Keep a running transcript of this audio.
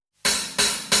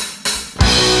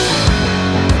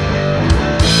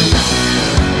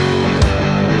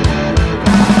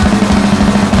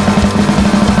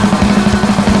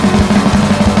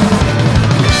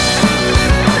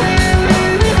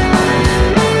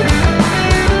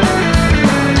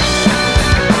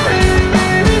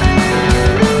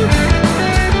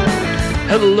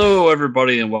Hello,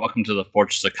 everybody, and welcome to the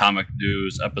Fortress of Comic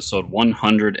News, episode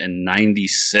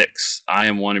 196. I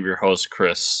am one of your hosts,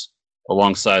 Chris,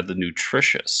 alongside the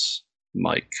nutritious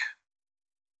Mike.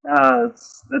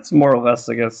 That's more or less,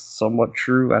 I guess, somewhat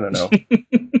true. I don't know.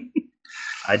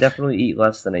 I definitely eat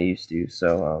less than I used to,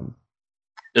 so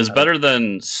It's better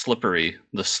than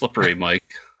the slippery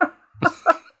Mike.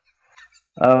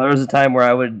 There was a time where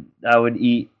I would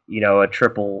eat,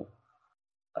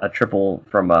 a triple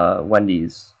from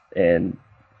Wendy's, and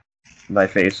my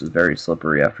face was very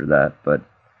slippery after that. But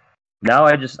now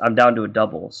I'm down to a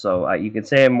double, so you can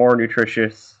say I'm more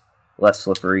nutritious, less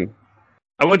slippery.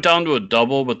 I went down to a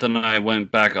double, but then I went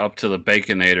back up to the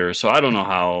Baconator, so I don't know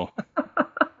how.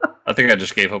 I think I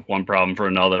just gave up one problem for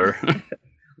another.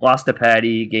 Lost a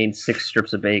patty, gained 6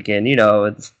 strips of bacon.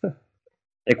 It's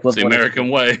equivalent. It's the American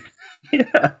way.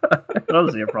 Yeah, I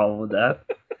don't see a problem with that.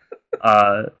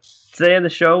 Today on the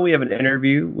show, we have an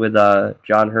interview with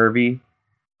John Hervey.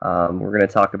 We're going to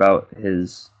talk about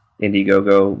his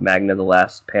Indiegogo Magna the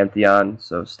Last Pantheon,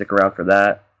 so stick around for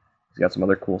that. He's got some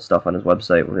other cool stuff on his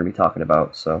website we're going to be talking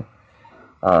about. So,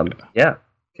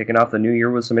 kicking off the new year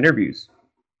with some interviews.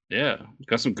 Yeah,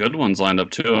 got some good ones lined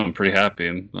up, too. I'm pretty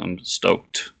happy. I'm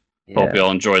stoked. Yeah. Hope you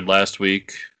all enjoyed last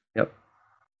week. Yep.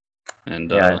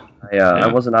 And I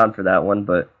wasn't on for that one,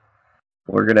 but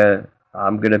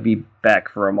I'm gonna be back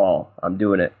for them all. I'm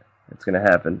doing it. It's gonna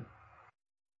happen.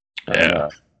 Yeah.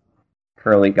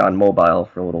 Currently gone mobile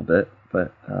for a little bit,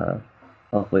 but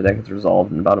hopefully that gets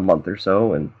resolved in about a month or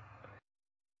so. And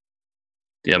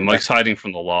yeah, Mike's hiding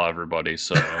from the law, everybody.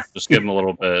 So just give him a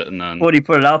little bit, and then. When he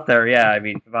put it out there, yeah. I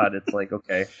mean, come on. It's like,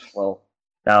 okay, well,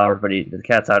 now everybody, the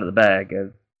cat's out of the bag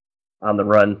and on the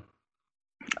run.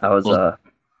 I was,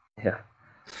 yeah.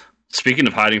 Speaking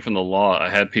of hiding from the law, I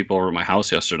had people over at my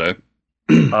house yesterday.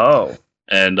 Oh.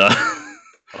 And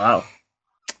wow.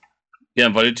 Yeah,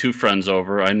 invited 2 friends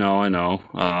over. I know.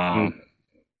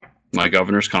 My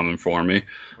governor's coming for me.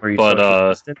 Were you socially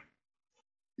distant?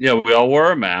 Yeah, we all wore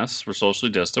our masks. We're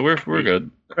socially distant. We're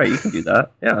good. Right, you can do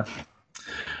that. Yeah.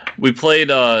 We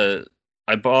played. I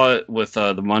bought with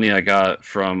the money I got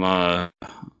from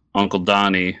Uncle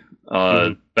Donnie.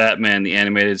 Batman the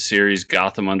animated series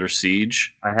Gotham Under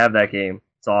Siege. I have that game.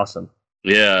 It's awesome.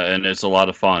 Yeah, and it's a lot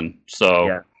of fun. So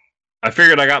yeah. I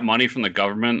figured I got money from the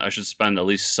government. I should spend at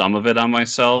least some of it on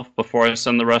myself before I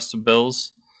send the rest to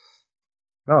bills.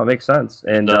 Oh, it makes sense.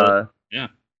 And yeah.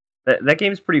 That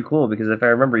game's pretty cool because if I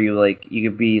remember, you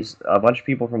could be a bunch of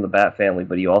people from the Bat family,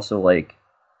 but you also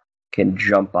can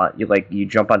jump on you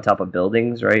jump on top of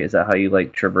buildings, right? Is that how you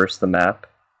traverse the map?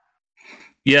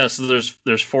 Yeah, so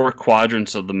there's 4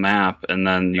 quadrants of the map, and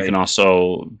then you can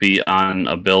also be on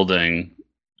a building.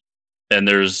 And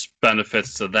there's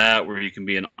benefits to that where you can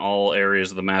be in all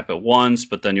areas of the map at once,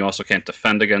 but then you also can't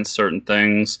defend against certain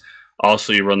things.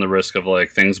 Also, you run the risk of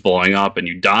things blowing up and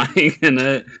you dying in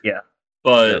it. Yeah.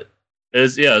 But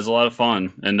it's a lot of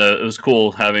fun, and it was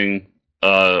cool having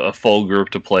a full group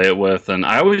to play it with. And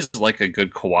I always like a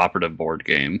good cooperative board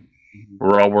game.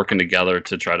 We're all working together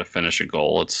to try to finish a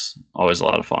goal. It's always a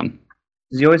lot of fun.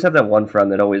 You always have that one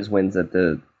friend that always wins at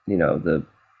the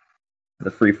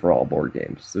free-for-all board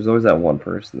games. There's always that one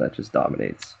person that just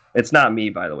dominates. It's not me,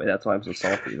 by the way. That's why I'm so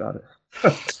salty about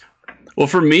it. Well,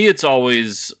 for me, it's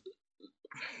always...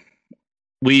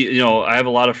 I have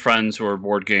a lot of friends who are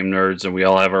board game nerds, and we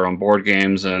all have our own board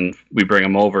games, and we bring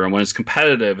them over. And when it's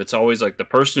competitive, it's always the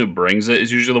person who brings it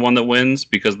is usually the one that wins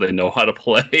because they know how to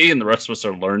play, and the rest of us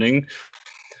are learning.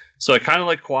 So I kind of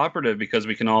like cooperative because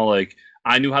we can all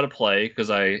I knew how to play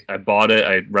because I bought it,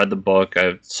 I read the book,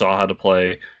 I saw how to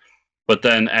play. But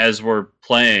then as we're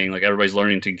playing, everybody's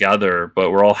learning together, but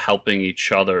we're all helping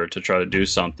each other to try to do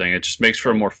something. It just makes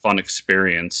for a more fun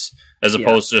experience as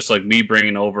opposed to just me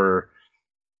bringing over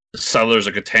Settlers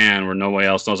of Catan where nobody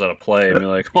else knows how to play and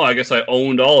be I guess I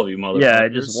owned all of you motherfuckers. Yeah, I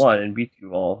just won and beat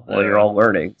you all while you're all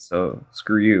learning, so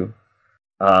screw you.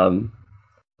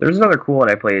 There's another cool one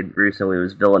I played recently. It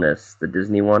was Villainous, the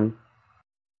Disney one.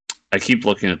 I keep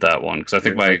looking at that one because I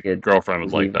think my girlfriend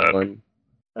would like that. Villain.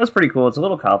 That was pretty cool. It's a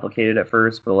little complicated at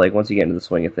first, but once you get into the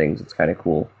swing of things, it's kind of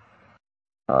cool.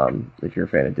 If you're a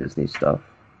fan of Disney stuff.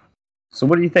 So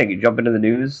what do you think? You jump into the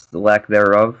news, the lack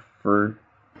thereof for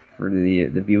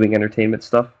the viewing entertainment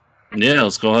stuff? Yeah,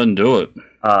 let's go ahead and do it.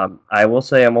 I will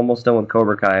say I'm almost done with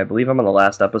Cobra Kai. I believe I'm on the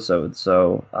last episode,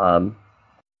 so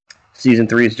season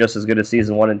 3 is just as good as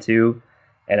season 1 and 2,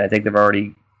 and I think they've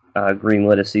already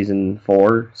greenlit a season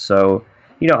 4, so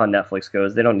you know how Netflix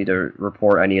goes. They don't need to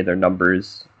report any of their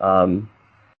numbers. Billy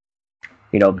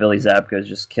Zabka is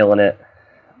just killing it.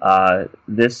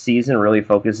 This season really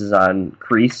focuses on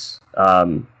Kreese.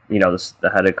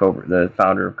 the head of Cobra, the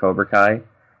founder of Cobra Kai,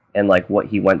 and like what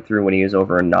he went through when he was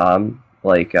over in Nam,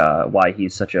 like why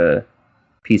he's such a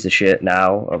piece of shit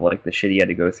now, of like the shit he had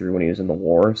to go through when he was in the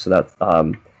war. So that's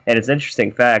and it's an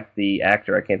interesting fact. The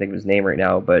actor, I can't think of his name right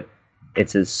now, but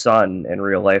it's his son in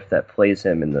real life that plays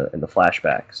him in the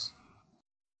flashbacks.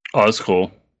 Oh, that's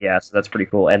cool. Yeah, so that's pretty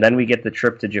cool. And then we get the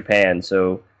trip to Japan.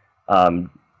 So,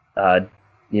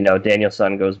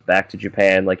 Daniel-san goes back to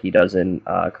Japan like he does in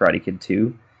Karate Kid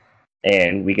 2.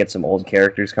 And we get some old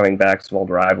characters coming back, some old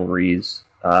rivalries.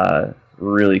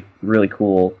 Really, really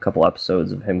cool couple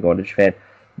episodes of him going to Japan.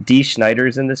 Dee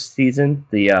Snider's in this season,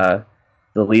 the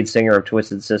lead singer of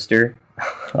Twisted Sister.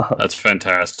 That's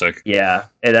fantastic. Yeah,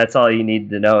 and that's all you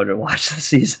need to know to watch the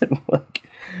season.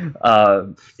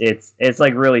 It's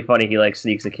like really funny. He like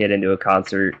sneaks a kid into a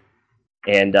concert,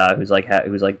 and who's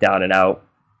like down and out,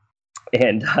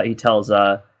 and he tells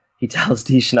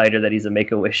Dee Snider that he's a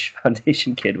Make-A-Wish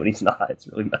Foundation kid when he's not. It's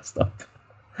really messed up.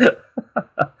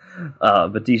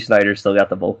 But Dee Snider still got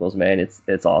the vocals, man.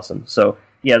 It's awesome. So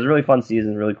yeah, it's a really fun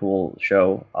season, really cool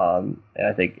show. And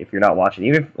I think if you're not watching,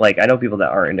 even if, like I know people that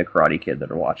aren't into Karate Kid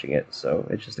that are watching it, so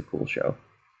it's just a cool show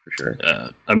for sure.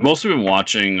 I've mostly been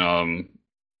watching,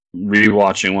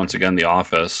 rewatching once again The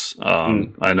Office.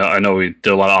 I know we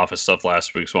did a lot of Office stuff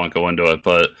last week, so I won't go into it,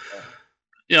 but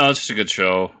it's just a good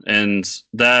show. And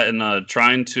that, and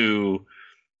trying to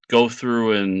go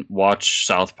through and watch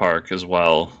South Park as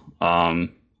well.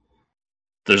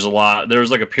 There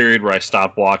was like a period where I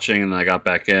stopped watching and then I got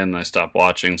back in and I stopped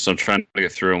watching. So I'm trying to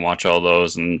get through and watch all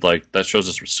those. And like, that show's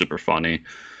just super funny.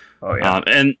 Oh yeah.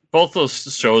 And both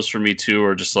those shows for me too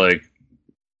are just like,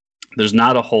 there's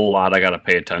not a whole lot I got to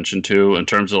pay attention to in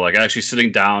terms of like actually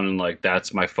sitting down and like,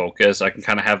 that's my focus. I can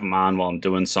kind of have them on while I'm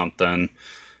doing something.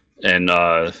 And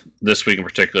this week in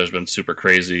particular has been super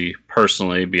crazy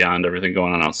personally, beyond everything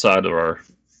going on outside of our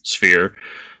sphere.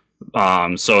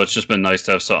 So it's just been nice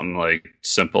to have something like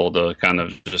simple to kind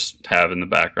of just have in the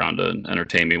background to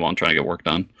entertain me while I'm trying to get work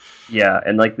done. Yeah,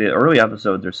 and like the early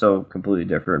episodes are so completely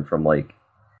different from like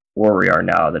where we are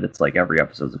now that it's like every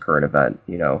episode's a current event,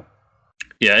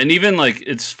 Yeah, and even like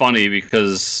it's funny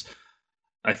because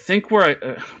I think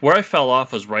where I fell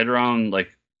off was right around like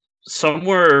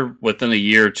somewhere within a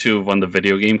year or two of when the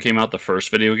video game came out, the first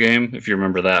video game, if you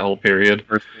remember that whole period.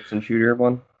 First-person shooter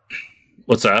one?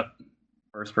 What's that?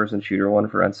 First-person shooter one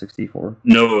for N64?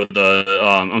 No,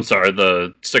 I'm sorry,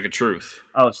 the Stick of Truth.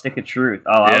 Oh, Stick of Truth.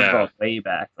 Oh, I was going way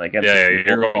back. Like N64.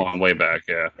 You're going way back,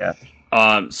 yeah. Yeah.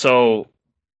 So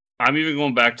I'm even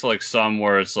going back to like some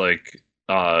where it's like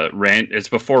it's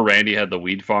before Randy had the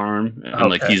weed farm and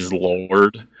like he's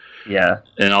Lord. Yeah.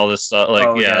 And all this stuff. Like,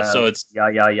 so it's yeah,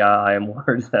 I am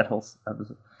Lord. That whole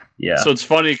episode. Yeah. So it's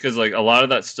funny because like a lot of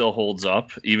that still holds up,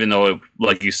 even though it,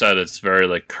 like you said, it's very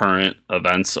like current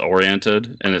events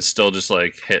oriented, and it's still just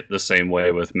like hit the same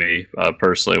way with me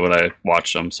personally when I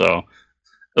watch them. So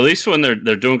at least when they're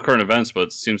doing current events, but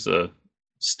it seems to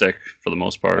stick for the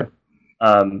most part.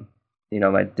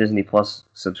 My Disney Plus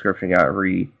subscription got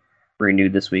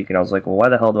renewed this week, and I was like, well, why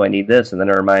the hell do I need this? And then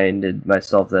I reminded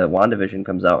myself that WandaVision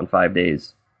comes out in 5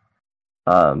 days.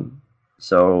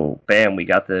 So bam, we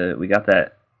got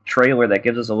that trailer that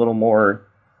gives us a little more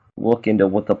look into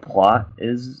what the plot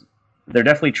is. They're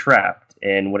definitely trapped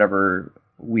in whatever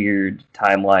weird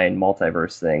timeline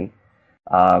multiverse thing.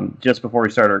 Just before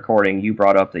we started recording, you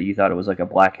brought up that you thought it was like a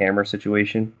Black Hammer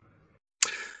situation,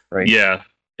 right? Yeah,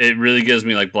 it really gives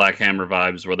me like Black Hammer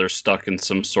vibes where they're stuck in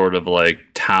some sort of like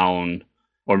town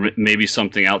or maybe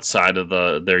something outside of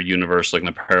their universe, like in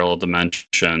a parallel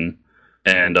dimension,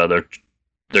 and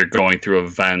they're going through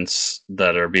events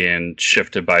that are being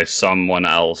shifted by someone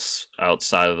else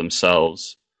outside of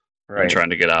themselves, right, and trying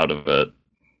to get out of it.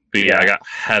 But yeah, I got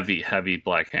heavy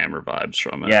Black Hammer vibes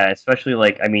from it. Yeah, especially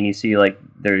like, I mean, you see like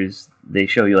they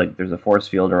show you like there's a force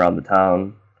field around the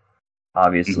town,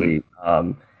 obviously.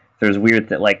 Mm-hmm. There's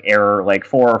weird like error, like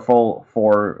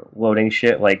for loading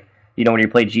shit, like, when you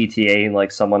play GTA and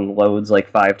like someone loads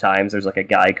like 5 times, there's like a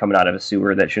guy coming out of a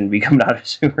sewer that shouldn't be coming out of a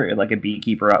sewer, and like a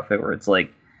beekeeper outfit where it's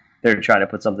like they're trying to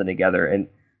put something together, and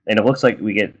it looks like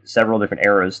we get several different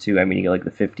eras too. I mean, you get like the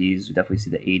 50s, we definitely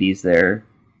see the 80s there.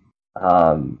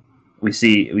 We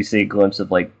see a glimpse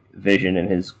of like Vision in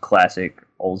his classic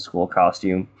old school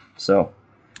costume. So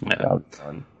yeah, that'll be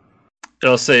fun.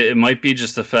 I'll say it might be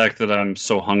just the fact that I'm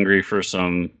so hungry for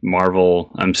some Marvel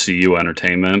MCU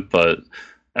entertainment, but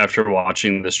after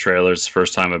watching this trailer, it's the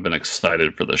first time I've been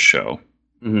excited for this show.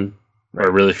 Mm-hmm. Right. I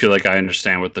really feel like I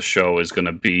understand what the show is going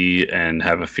to be and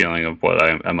have a feeling of what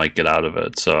I might get out of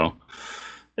it. So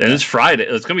And it's Friday.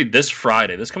 It's gonna be this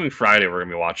Friday. This coming Friday, we're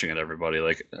gonna be watching it. Everybody,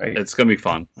 like, Right. it's gonna be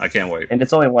fun. I can't wait. And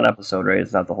it's only one episode, right?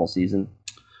 It's not the whole season.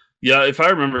 Yeah, if I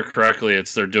remember correctly,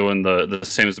 they're doing the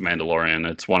same as the Mandalorian.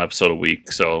 It's one episode a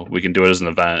week, so we can do it as an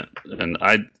event. And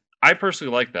I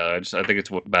personally like that. I think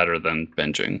it's better than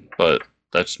binging, but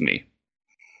that's me.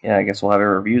 Yeah, I guess we'll have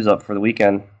our reviews up for the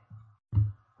weekend.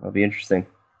 That'll be interesting.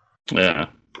 Yeah.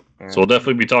 So we'll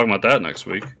definitely be talking about that next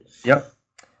week. Yep.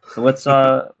 So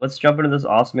let's jump into this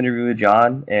awesome interview with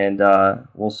John, and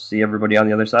we'll see everybody on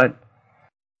the other side.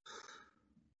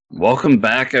 Welcome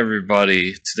back,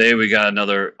 everybody. Today we got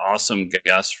another awesome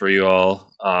guest for you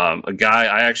all. A guy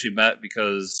I actually met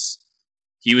because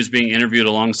he was being interviewed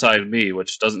alongside me,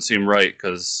 which doesn't seem right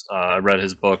because I read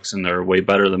his books and they're way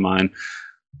better than mine.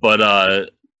 But a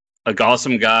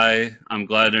awesome guy. I'm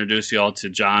glad to introduce you all to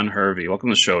John Hervey. Welcome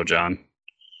to the show, John.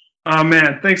 Oh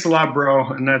man, thanks a lot, bro.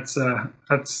 And that's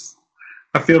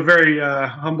I feel very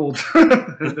humbled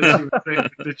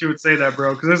that you would say that,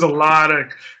 bro, because there's a lot of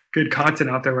good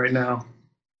content out there right now.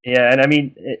 Yeah, and I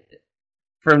mean,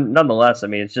 nonetheless, I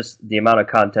mean, it's just the amount of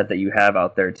content that you have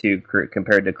out there too,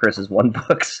 compared to Chris's one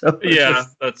book. So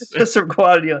it's just some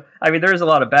quality. I mean, there is a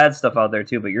lot of bad stuff out there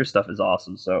too, but your stuff is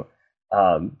awesome. So,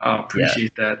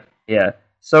 appreciate that. Yeah.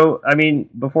 So, I mean,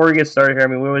 before we get started here, I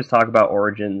mean, we always talk about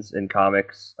origins in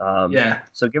comics. Yeah.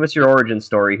 So, give us your origin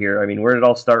story here. I mean, where did it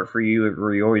all start for you?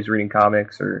 Were you always reading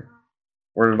comics, or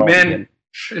where did it all begin?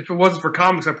 If it wasn't for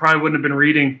comics, I probably wouldn't have been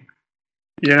reading.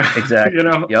 Exactly.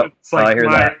 Yep. It's like I hear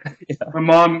that. My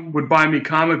mom would buy me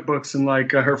comic books, and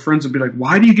like her friends would be like,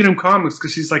 "Why do you get him comics?"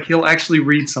 Because she's like, he'll actually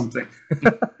read something.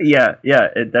 Yeah.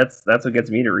 That's what gets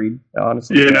me to read,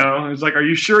 honestly. You know, it's like, are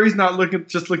you sure he's not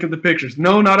just looking at the pictures?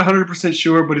 No, not 100%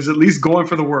 sure, but he's at least going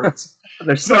for the words.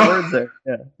 There's some words there.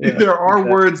 Yeah. There are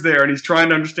words there, and he's trying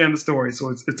to understand the story, so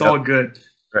it's all good.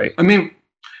 Right. I mean,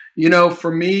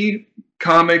 for me,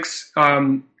 comics,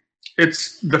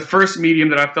 it's the first medium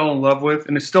that I fell in love with,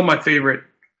 and it's still my favorite.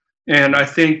 And I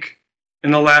think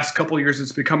in the last couple of years,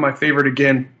 it's become my favorite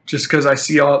again, just because I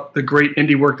see all the great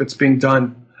indie work that's being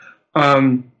done.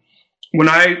 When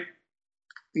I,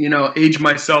 age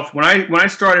myself, when I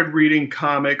started reading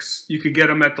comics, you could get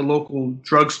them at the local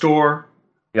drugstore.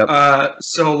 Yep.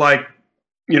 So like,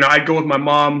 I'd go with my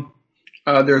mom.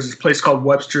 There's this place called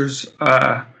Webster's.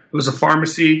 It was a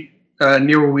pharmacy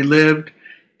near where we lived,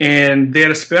 and they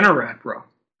had a spinner rack, bro.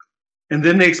 And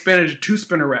then they expanded to 2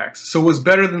 spinner racks, so it was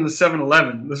better than the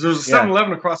 7-Eleven. There was a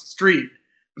 7-Eleven across the street,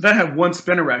 but that had 1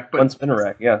 spinner rack. But one spinner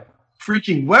rack, yeah.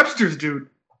 Freaking Webster's, dude.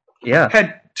 Yeah.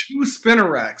 Had 2 spinner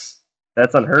racks.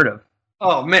 That's unheard of.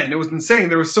 Oh man, it was insane.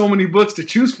 There were so many books to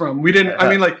choose from. We didn't. Yeah. I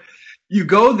mean, like, you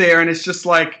go there and it's just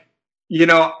like,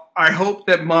 I hope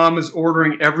that mom is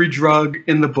ordering every drug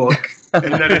in the book,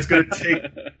 and that it's going to take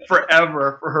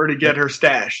forever for her to get her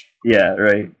stash. Yeah,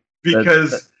 right.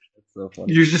 Because that's so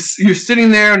funny. you're sitting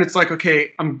there and it's like,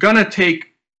 okay, I'm gonna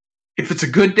take. If it's a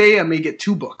good day, I may get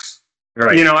 2 books.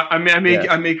 Right. I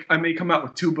may come out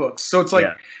with 2 books. So it's like,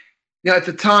 at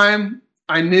the time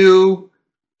I knew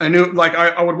like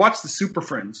I would watch the Super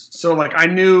Friends. So like I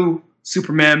knew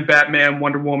Superman, Batman,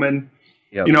 Wonder Woman,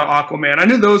 Aquaman. I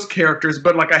knew those characters,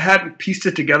 but like I hadn't pieced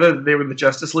it together that they were the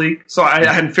Justice League. So I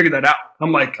hadn't figured that out.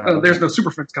 I'm like, there's no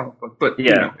Super Friends comic book, but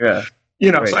right.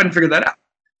 So I didn't figure that out.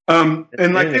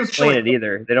 And like they don't explain it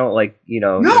either. They don't like,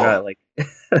 No. Not like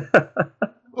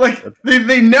like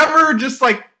they never just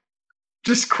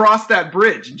crossed that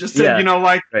bridge and just said,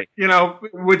 right.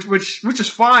 Which is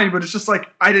fine, but it's just like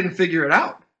I didn't figure it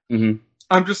out. Mm-hmm.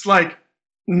 I'm just like,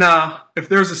 nah, if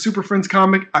there's a Super Friends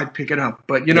comic, I'd pick it up.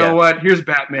 But you know what? Here's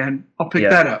Batman. I'll pick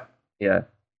that up. Yeah.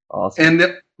 Awesome. And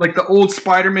the old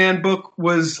Spider-Man book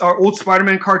our old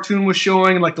Spider-Man cartoon was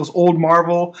showing, like those old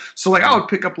Marvel. So like I would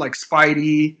pick up like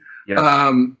Spidey,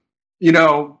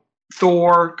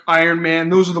 Thor, Iron Man.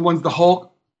 Those are the ones, the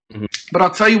Hulk. Mm-hmm. But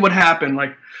I'll tell you what happened.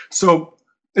 Like, so,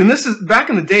 and this is back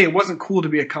in the day, it wasn't cool to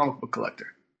be a comic book collector.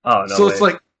 Oh, no. So it's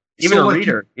like, even a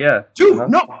reader. Yeah. Dude,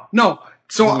 no.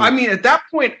 So, I mean, at that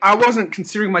point, I wasn't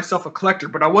considering myself a collector,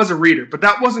 but I was a reader. But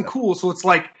that wasn't cool. So it's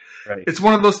like, It's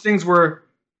one of those things where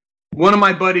one of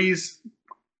my buddies,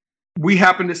 we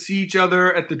happened to see each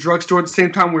other at the drugstore at the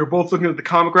same time. We were both looking at the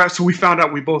comic graph, so we found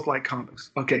out we both like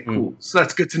comics. Okay, cool. So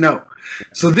that's good to know.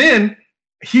 So then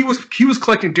he was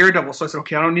collecting Daredevil. So I said,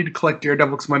 okay, I don't need to collect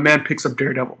Daredevil because my man picks up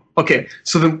Daredevil. Okay,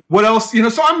 so then what else?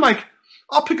 So I'm like,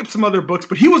 I'll pick up some other books.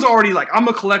 But he was already like, I'm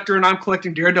a collector and I'm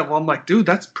collecting Daredevil. I'm like, dude,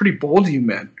 that's pretty bold of you,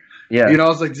 man. Yeah. I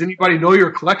was like, does anybody know you're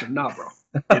a collector? Nah, bro.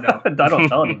 I don't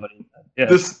tell anybody. Yeah.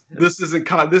 This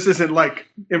isn't like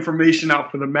information out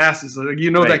for the masses. Like,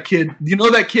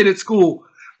 that kid at school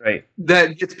right,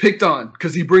 that gets picked on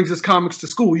because he brings his comics to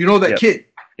school. You know that kid.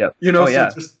 Yep. You know, oh,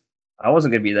 yeah. I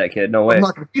wasn't gonna be that kid. No way. I'm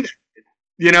not gonna be that kid.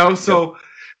 You know, so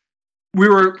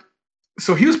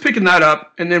so he was picking that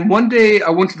up, and then one day I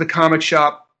went to the comic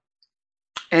shop,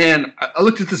 and I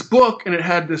looked at this book, and it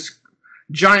had this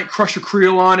giant Crusher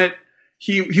Creel on it.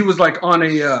 He was like on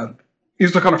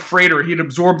a freighter. He'd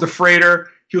absorbed the freighter.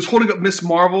 He was holding up Miss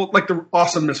Marvel, like the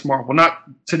awesome Miss Marvel, not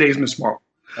today's Miss Marvel.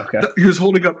 Okay. He was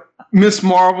holding up Miss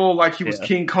Marvel like he was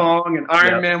King Kong, and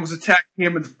Iron Man was attacking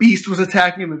him, and the Beast was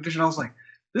attacking him, and Vision. I was like,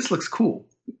 this looks cool.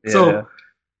 Yeah. So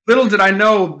little did I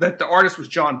know that the artist was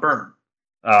John Byrne.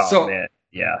 Oh, man.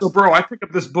 Yeah. So, bro, I picked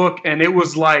up this book, and it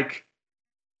was like,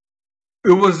 it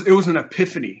was an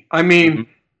epiphany. I mean,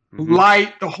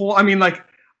 light, the whole, I mean, like,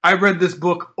 I read this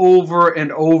book over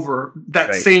and over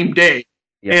that same day.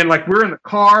 Yeah. And, like, we're in the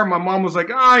car. My mom was like,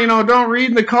 don't read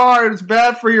in the car. It's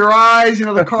bad for your eyes. You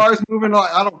know, the car's moving.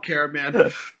 I don't care,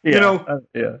 man. You know,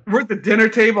 we're at the dinner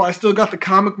table. I still got the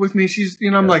comic with me. She's,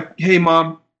 I'm like, hey,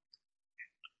 Mom,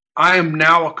 I am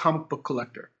now a comic book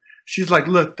collector. She's like,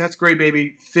 look, that's great,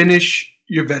 baby. Finish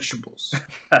your vegetables.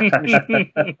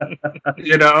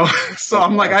 You know? So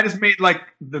I'm like, I just made like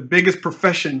the biggest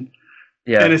profession.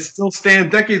 Yeah. And it still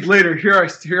stands decades later. Here I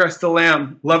still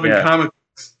am loving comic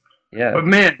books. Yeah. But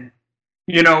man,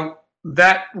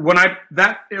 that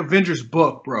Avengers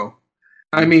book, bro.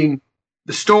 I mean,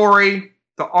 the story,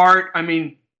 the art, I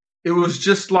mean, it was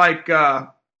just like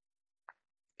the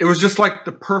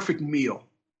perfect meal.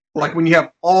 Like when you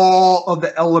have all of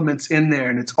the elements in there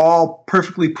and it's all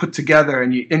perfectly put together,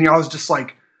 and I was just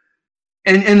like,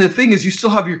 and the thing is, you still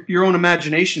have your own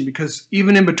imagination, because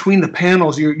even in between the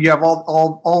panels, you have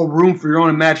all room for your own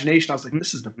imagination. I was like,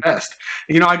 this is the best.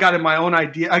 And, I got in my own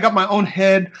idea. I got my own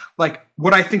head, like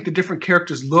what I think the different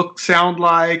characters look, sound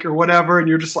like, or whatever. And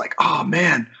you're just like, oh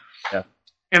man. Yeah.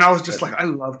 And I was just like, I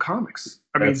love comics.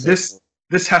 I mean, this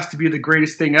has to be the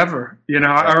greatest thing ever.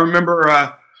 I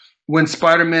remember when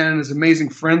Spider-Man and His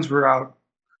Amazing Friends were out,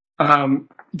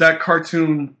 that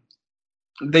cartoon,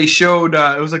 they showed,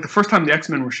 it was like the first time the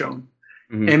X-Men were shown.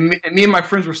 Mm-hmm. And me and my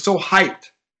friends were so hyped.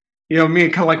 Me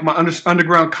and kind of like my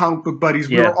underground comic book buddies,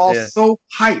 we were all so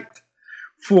hyped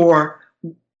for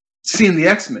seeing the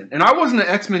X-Men. And I wasn't an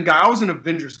X-Men guy, I was an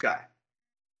Avengers guy.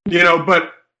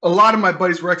 But a lot of my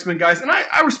buddies were X-Men guys, and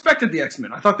I respected the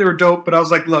X-Men. I thought they were dope, but I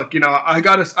was like, look,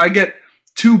 I get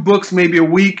 2 books maybe a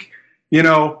week.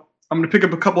 I'm going to pick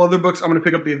up a couple other books. I'm going to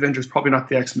pick up the Avengers, probably not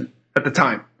the X-Men at the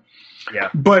time. Yeah.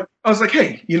 But I was like,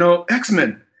 hey,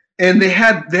 X-Men. And they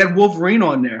had Wolverine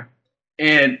on there,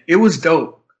 and it was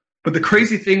dope. But the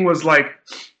crazy thing was, like,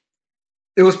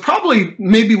 it was probably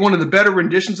maybe one of the better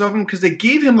renditions of him, because they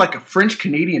gave him like a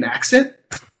French-Canadian accent.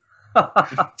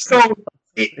 So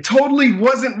it totally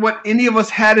wasn't what any of us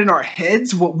had in our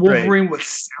heads, what Wolverine would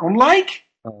sound like.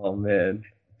 Oh, man.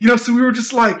 So we were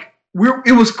just like,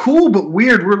 it was cool but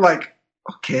weird. We're like,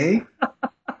 okay,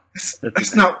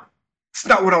 that's not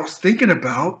what I was thinking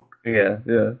about. Yeah.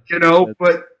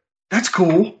 But that's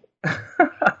cool.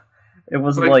 It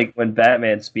wasn't like when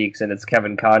Batman speaks and it's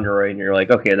Kevin Conroy, and you're like,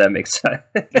 okay, that makes sense.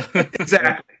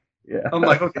 Exactly. Yeah. I'm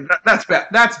like, okay, that's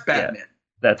Batman. Yeah,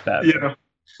 that's Batman.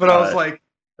 But I was like,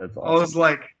 that's awesome. I was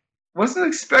like, wasn't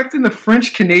expecting the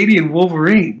French Canadian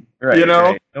Wolverine. Right.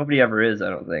 Right. Nobody ever is, I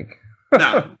don't think.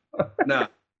 No.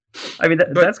 I mean,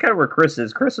 that's kind of where Chris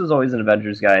is. Chris was always an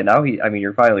Avengers guy. Now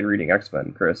you're finally reading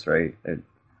X-Men, Chris, right?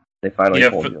 They finally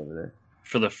pulled you over there.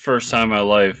 For the first time in my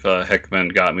life, Hickman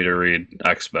got me to read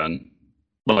X-Men.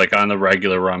 Like, on the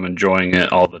regular, where I'm enjoying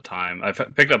it all the time. I've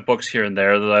picked up books here and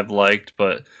there that I've liked,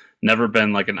 but never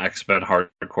been like an X-Men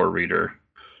hardcore reader.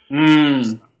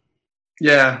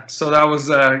 Yeah, so that was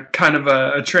kind of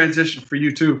a transition for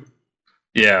you, too.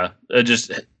 Yeah,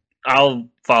 I'll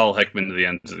follow Hickman to the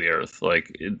ends of the earth.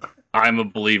 Like, I'm a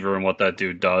believer in what that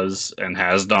dude does and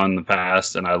has done in the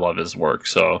past, and I love his work.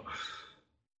 So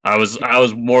I was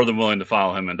more than willing to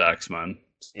follow him into X-Men.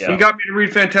 Yeah. He got me to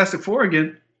read Fantastic Four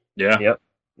again. Yeah. Yep.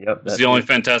 It's the only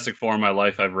Fantastic Four in my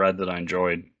life I've read that I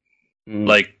enjoyed.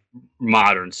 Like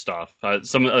modern stuff. I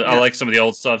like some of the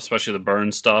old stuff, especially the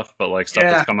Byrne stuff, but like stuff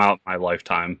that's come out in my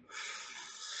lifetime.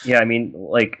 Yeah, I mean,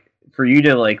 like, for you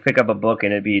to like pick up a book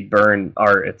and it be Byrne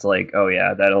art, it's like, oh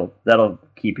yeah, that'll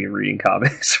keep you reading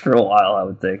comics for a while, I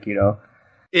would think.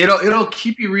 It'll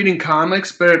keep you reading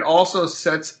comics, but it also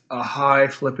sets a high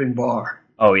flipping bar.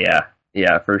 Oh yeah,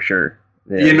 for sure.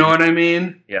 Yeah. You know what I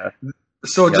mean? Yeah.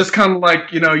 So just kind of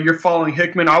like, you're following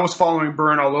Hickman. I was following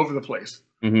Byrne all over the place.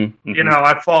 Mm-hmm.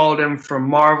 I followed him from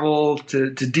Marvel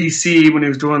to DC when he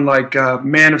was doing like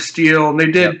Man of Steel, and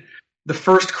they did the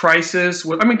first Crisis.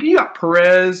 I mean, you got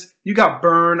Perez, you got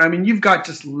Byrne. I mean, you've got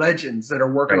just legends that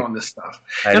are working on this stuff.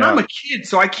 And I'm a kid,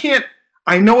 so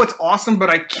I know it's awesome, but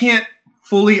I can't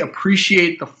fully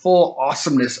appreciate the full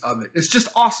awesomeness of it. It's just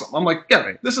awesome. I'm like,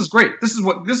 yeah, this is great. This is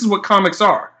what comics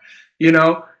are. You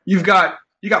know, you got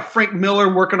Frank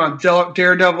Miller working on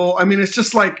Daredevil. I mean, it's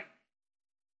just like,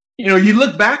 you know, you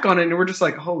look back on it and we're just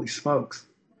like, holy smokes.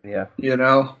 Yeah. You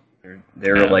know?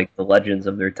 They're like the legends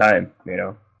of their time, you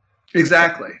know?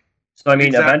 Exactly. So, I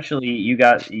mean, eventually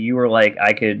you were like,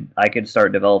 I could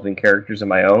start developing characters of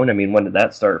my own. I mean, when did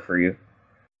that start for you?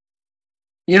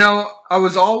 You know, I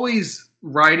was always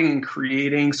writing and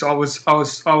creating. So I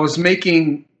was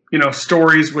making, you know,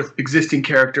 stories with existing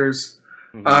characters.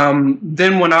 Mm-hmm.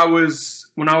 Then when I was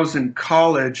in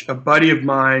college, a buddy of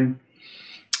mine,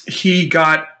 he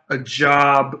got a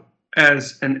job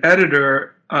as an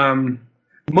editor.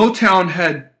 Motown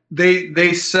had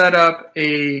they set up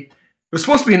it was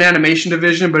supposed to be an animation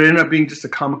division, but it ended up being just a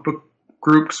comic book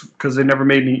group because they never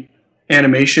made any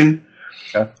animation.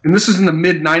 Okay. And this was in the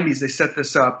mid '90s. They set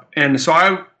this up, and so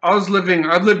I lived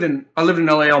in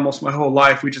LA almost my whole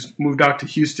life. We just moved out to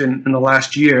Houston in the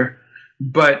last year,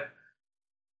 but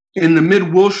in the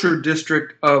Mid Wilshire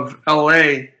district of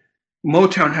LA,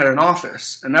 Motown had an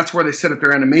office, and that's where they set up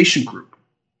their animation group.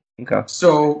 Okay.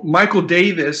 So Michael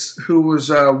Davis, who was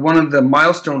one of the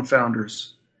Milestone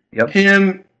founders,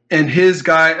 him and his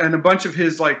guy and a bunch of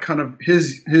his like kind of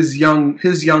his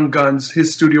young guns.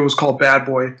 His studio was called Bad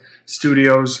Boy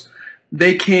Studios.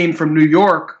 They came from New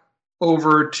York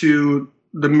over to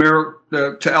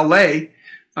to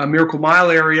LA, Miracle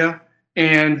Mile area,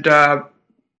 and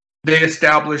they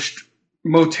established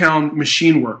Motown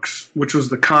Machine Works, which was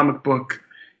the comic book.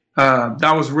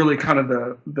 That was really kind of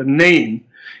the name.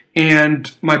 And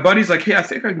my buddy's like, hey, I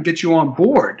think I can get you on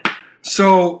board.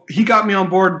 So he got me on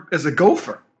board as a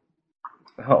gopher.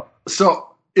 Oh. So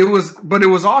it was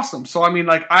awesome. So, I mean,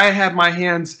 like, I had my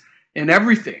hands in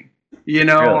everything. You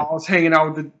know, really? I was hanging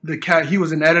out with the cat. He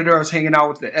was an editor. I was hanging out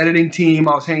with the editing team.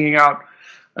 I was hanging out,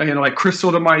 you know, like Chris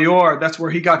Sotomayor. That's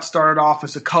where he got started off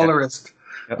as a colorist.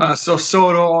 Yep. So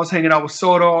Soto, I was hanging out with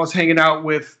Soto. I was hanging out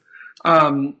with,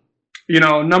 you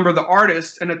know, a number of the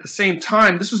artists. And at the same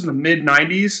time, this was in the mid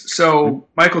 '90s. So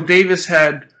Michael Davis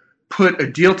had put a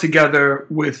deal together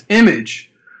with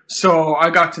Image. So I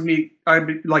got to meet,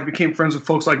 became friends with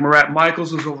folks like Murat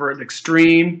Michaels, who's over at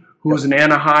Extreme, who was in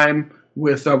Anaheim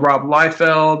with Rob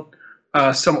Liefeld,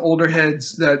 some older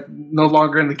heads that no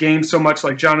longer in the game so much,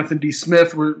 like Jonathan D.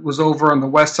 Smith was over on the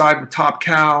west side with Top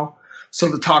Cow. So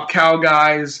the Top Cow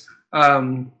guys,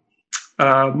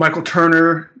 Michael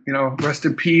Turner, you know, rest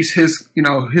in peace. His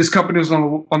company was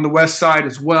on the west side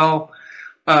as well.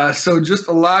 So just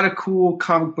a lot of cool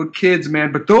comic book kids,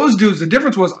 man. But those dudes, the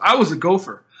difference was I was a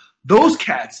gopher. Those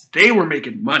cats, they were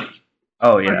making money.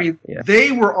 Oh, yeah. I mean,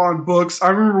 they were on books. I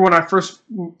remember when I first,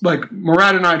 like,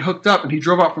 Murat and I had hooked up, and he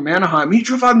drove out from Anaheim. He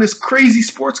drove out in this crazy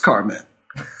sports car, man.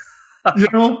 You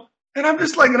know? And I'm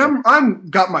just like, and I'm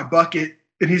got my bucket,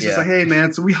 and he's just like, hey,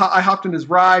 man. So I hopped in his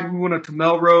ride. We went up to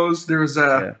Melrose. There was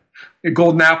a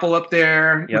Golden Apple up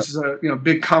there, which is a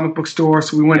big comic book store.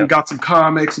 So we went and got some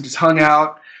comics and just hung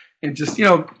out and just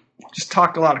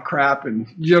talked a lot of crap and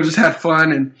just had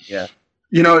fun and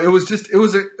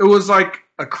it was like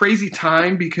a crazy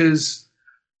time because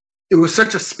it was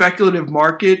such a speculative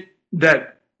market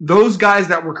that those guys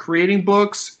that were creating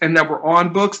books and that were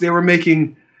on books, they were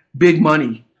making big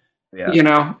money.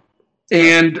 Yeah.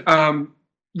 And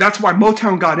that's why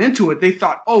Motown got into it. They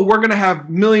thought, oh, we're going to have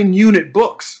 1 million unit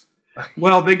books.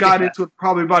 Well, they got into it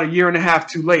probably about 1.5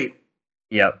 years too late.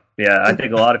 Yep. Yeah, I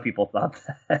think a lot of people thought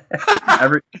that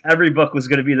every book was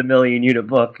going to be the 1 million unit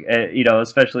book,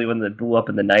 especially when it blew up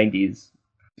in the 90s.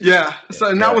 Yeah. So,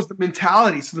 and that was the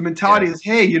mentality. So the mentality is,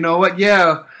 hey, you know what?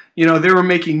 Yeah. They were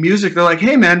making music. They're like,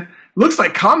 hey, man, looks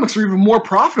like comics are even more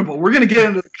profitable. We're going to get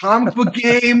into the comic book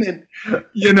game. And,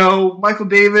 Michael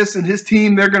Davis and his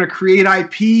team, they're going to create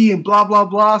IP and blah, blah,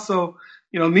 blah. So,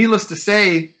 needless to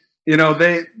say,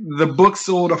 the book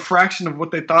sold a fraction of what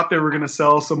they thought they were going to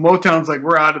sell. So Motown's like,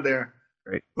 we're out of there.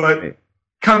 Right. But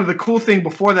kind of the cool thing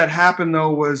before that happened, though,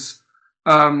 was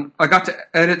I got to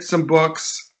edit some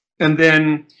books. And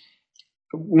then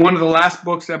one of the last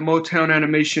books that Motown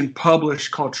Animation published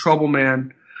called Trouble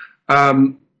Man,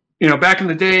 back in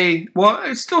the day, well,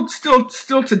 it's still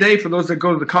today for those that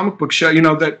go to the comic book shop,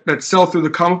 that sell through the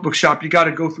comic book shop, you got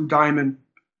to go through Diamond.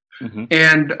 Mm-hmm.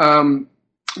 And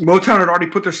Motown had already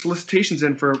put their solicitations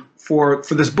in for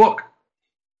this book,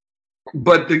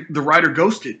 but the writer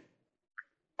ghosted.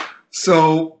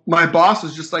 So my boss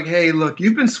was just like, "Hey, look,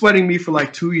 you've been sweating me for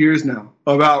like 2 years now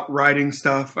about writing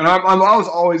stuff," and I was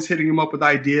always hitting him up with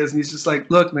ideas, and he's just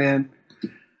like, "Look, man,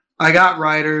 I got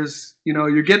writers. You know,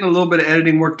 you're getting a little bit of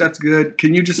editing work. That's good.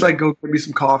 Can you just like go get me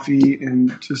some coffee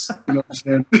and just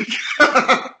understand?"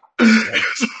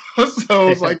 So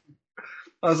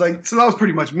I was like, so that was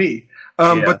pretty much me.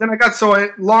 But then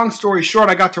long story short,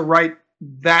 I got to write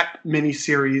that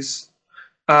miniseries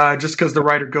just because the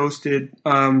writer ghosted.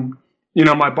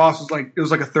 My boss was like, it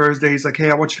was like a Thursday. He's like, "Hey,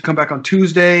 I want you to come back on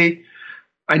Tuesday.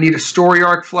 I need a story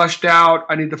arc fleshed out.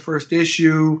 I need the first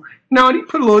issue." No, and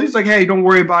he's like, "Hey, don't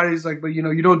worry about it." He's like, "But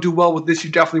you don't do well with this.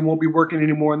 You definitely won't be working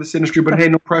anymore in this industry. But hey,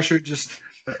 no pressure. Just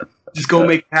go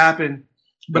make it happen."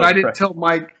 But I didn't tell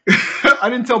Mike. I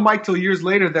didn't tell Mike till years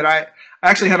later that I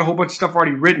actually had a whole bunch of stuff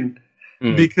already written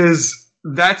because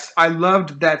I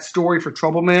loved that story for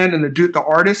Trouble Man and the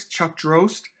artist Chuck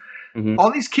Drost. Mm-hmm.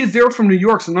 All these kids, they were from New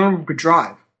York, so none of them could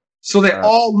drive. So they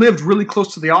all lived really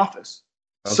close to the office.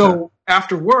 Okay. So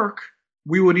after work,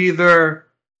 we would either,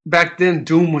 back then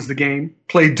Doom was the game,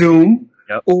 play Doom,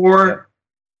 or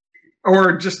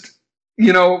just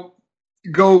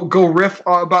go riff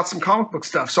about some comic book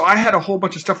stuff. So I had a whole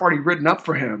bunch of stuff already written up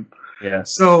for him. Yeah.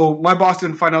 So my boss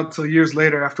didn't find out until years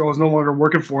later after I was no longer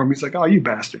working for him. He's like, "Oh, you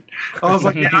bastard." I was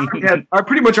like, "Yeah, I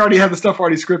pretty much already had the stuff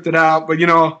already scripted out, but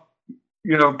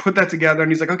put that together."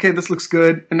 And he's like, "Okay, this looks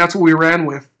good." And that's what we ran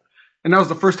with. And that was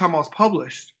the first time I was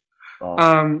published. Oh.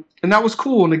 And that was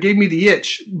cool, and it gave me the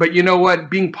itch. But you know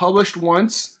what? Being published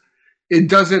once,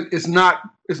 it's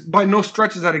by no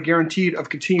stretch is that a guarantee of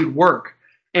continued work.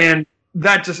 And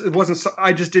I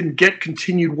just didn't get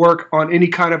continued work on any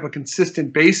kind of a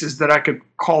consistent basis that I could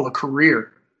call a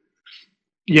career.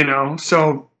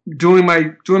 So doing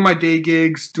my day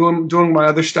gigs, doing my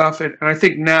other stuff, and I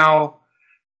think now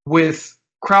with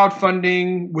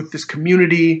crowdfunding, with this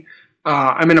community,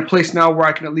 I'm in a place now where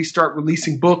I can at least start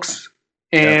releasing books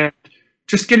and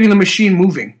just getting the machine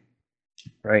moving.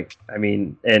 Right. I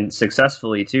mean, and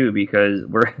successfully too, because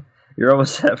you're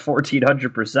almost at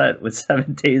 1,400% with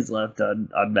 7 days left on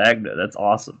Magna. That's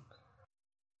awesome.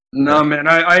 No, man,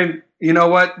 I you know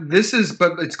what?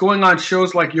 But it's going on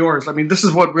shows like yours. I mean, this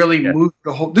is what really moves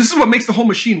this is what makes the whole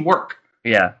machine work.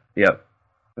 Yeah. Yep.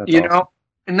 That's awesome.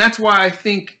 And that's why I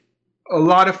think a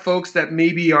lot of folks that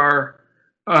maybe are,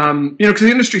 because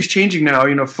the industry's changing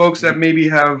now, folks that maybe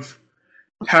have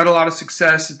had a lot of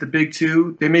success at the big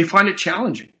two, they may find it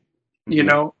challenging,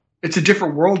 It's a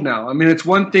different world now. I mean, it's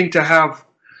one thing to have,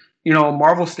 a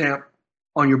Marvel stamp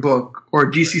on your book or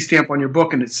a DC stamp on your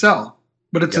book and it sell.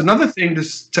 But it's another thing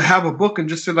to have a book and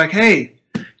just say like, "Hey,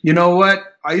 you know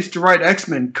what? I used to write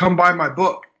X-Men. Come buy my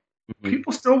book." Mm-hmm.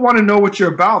 People still want to know what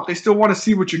you're about. They still want to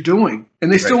see what you're doing.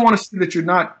 And they still want to see that you're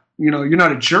not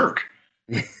a jerk.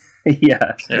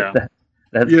 Yeah.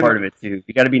 That's part of it too.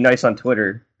 You got to be nice on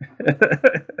Twitter.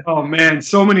 Oh man,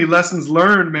 so many lessons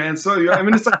learned, man. So I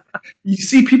mean, it's like you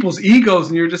see people's egos,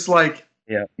 and you're just like,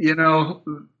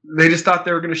 they just thought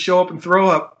they were going to show up and throw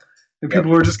up, and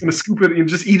people were just going to scoop it and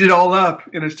just eat it all up,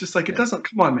 and it's just like it doesn't.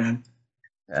 Come on, man.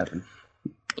 Happen.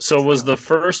 So was the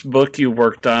first book you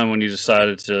worked on when you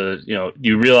decided to,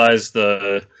 you realized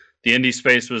the indie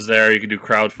space was there, you could do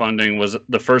crowdfunding? Was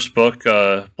the first book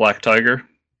Black Tiger?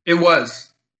 It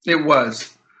was.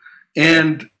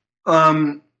 And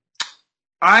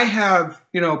I have,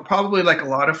 probably like a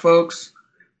lot of folks,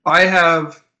 I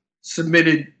have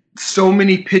submitted so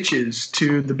many pitches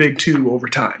to the big two over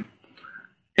time.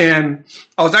 And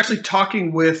I was actually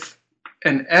talking with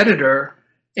an editor,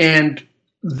 and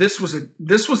this was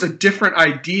a different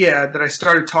idea that I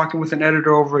started talking with an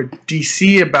editor over at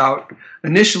DC about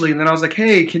initially. And then I was like,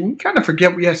 "Hey, can you kind of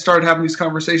forget we had started having these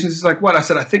conversations?" He's like, "What?" I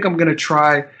said, "I think I'm going to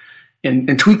try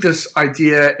and tweak this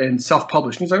idea and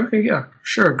self-publish." And he's like, "Okay, yeah,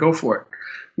 sure, go for it."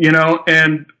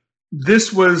 And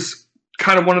this was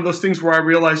kind of one of those things where I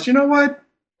realized, you know what?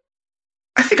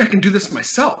 I think I can do this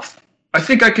myself. I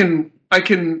think I can,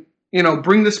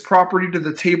 bring this property to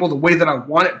the table the way that I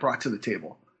want it brought to the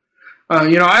table.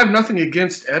 I have nothing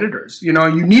against editors. You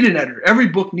need an editor. Every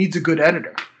book needs a good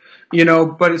editor.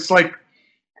 But it's like,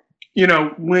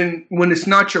 when it's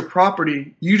not your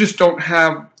property, you just don't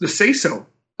have the say-so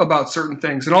about certain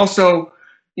things. And also,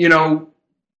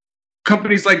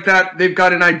 companies like that, they've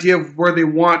got an idea of where they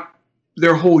want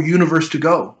their whole universe to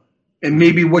go. And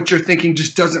maybe what you're thinking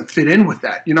just doesn't fit in with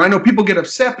that. I know people get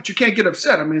upset, but you can't get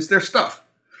upset. I mean, it's their stuff.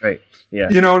 Right. Yeah.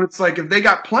 And it's like if they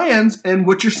got plans and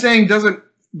what you're saying doesn't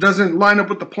line up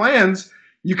with the plans,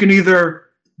 you can either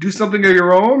do something of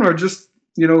your own or just,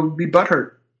 be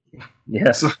butthurt.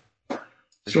 Yeah. So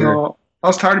I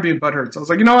was tired of being butthurt. So I was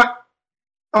like, you know what?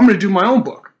 I'm going to do my own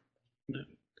book.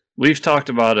 we've talked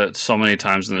about it so many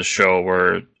times in the show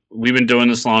where we've been doing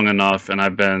this long enough,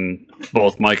 and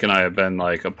both Mike and I have been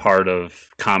like a part of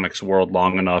comics world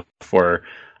long enough where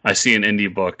I see an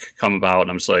indie book come about, and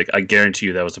I'm just like, I guarantee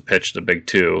you that was a pitch to Big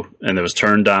Two, and it was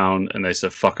turned down, and they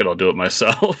said, "Fuck it, I'll do it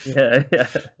myself." Yeah,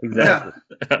 exactly.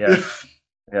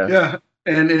 Yeah.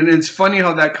 And it's funny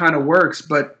how that kind of works,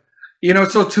 but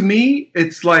so to me,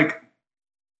 it's like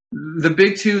the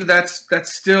Big Two. That's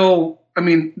still. I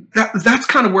mean, that's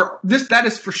kind of where that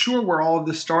is for sure where all of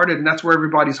this started, and that's where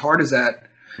everybody's heart is at.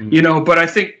 Mm-hmm. But I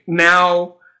think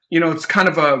now, it's kind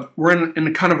of we're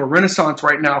in kind of a renaissance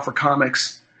right now for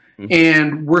comics.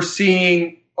 And we're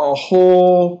seeing a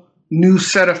whole new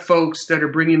set of folks that are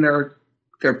bringing their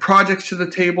projects to the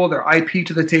table, their IP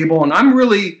to the table, and I'm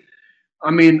really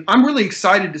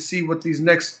excited to see what these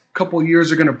next couple of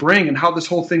years are going to bring and how this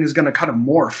whole thing is going to kind of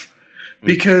morph.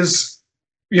 Because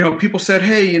people said,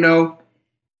 hey, it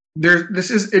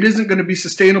isn't going to be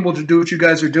sustainable to do what you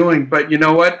guys are doing, but you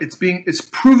know what? It's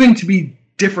proving to be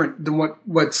different than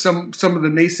what some of the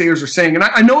naysayers are saying, and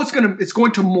I know it's going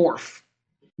to morph.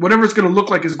 Whatever it's going to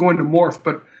look like is going to morph,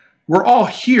 but we're all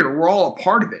here. We're all a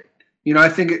part of it. I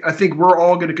think we're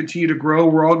all going to continue to grow.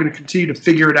 We're all going to continue to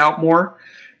figure it out more.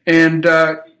 And,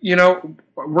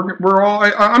 we're all,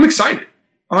 I'm excited,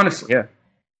 honestly.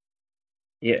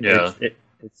 Yeah.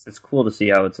 It's cool to see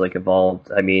how it's like evolved.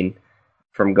 I mean,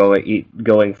 from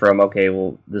going from, okay,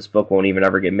 well, this book won't even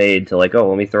ever get made to like, oh,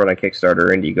 let me throw it on Kickstarter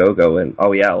or Indiegogo. And,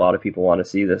 oh yeah, a lot of people want to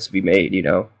see this be made,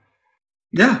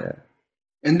 Yeah.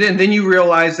 And then you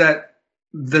realize that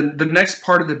the next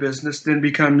part of the business then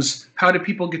becomes, how do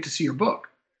people get to see your book?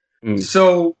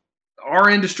 So our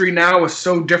industry now is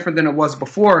so different than it was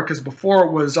before, because before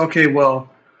it was, okay, well,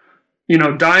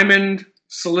 Diamond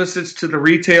solicits to the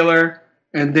retailer,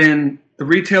 and then the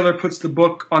retailer puts the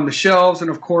book on the shelves, and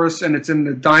of course, and it's in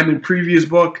the Diamond previews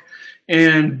book,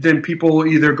 and then people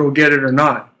either go get it or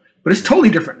not. But it's totally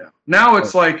different now. Now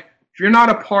it's like, if you're not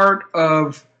a part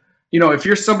of, if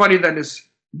you're somebody that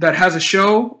has a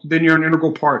show, then you're an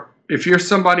integral part. If you're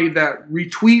somebody that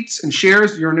retweets and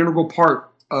shares, you're an integral part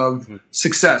of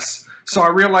success. So I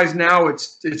realize now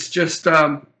it's just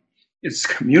it's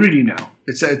community now.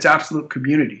 It's absolute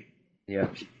community. Yeah,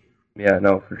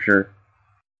 no, for sure.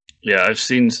 Yeah, I've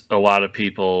seen a lot of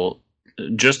people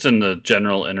just in the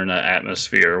general internet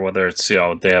atmosphere, whether it's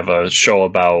they have a show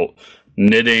about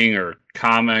knitting or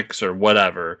comics or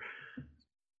whatever,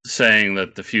 saying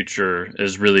that the future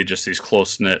is really just these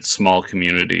close-knit small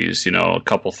communities, a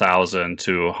couple thousand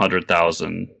to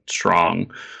 100,000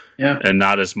 strong, and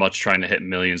not as much trying to hit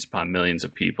millions upon millions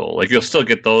of people. Like, you'll still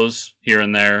get those here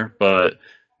and there, but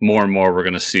more and more we're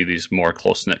going to see these more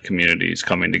close-knit communities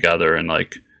coming together and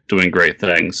like doing great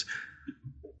things.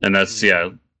 And that's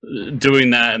doing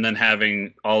that, and then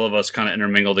having all of us kind of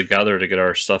intermingle together to get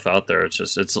our stuff out there.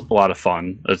 It's a lot of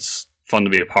fun. It's fun to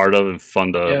be a part of and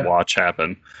fun to watch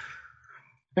happen.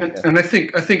 And I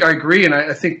think I agree. And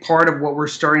I think part of what we're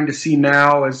starting to see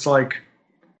now is like,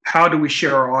 how do we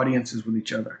share our audiences with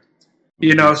each other?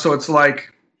 So it's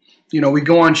like, we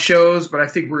go on shows, but I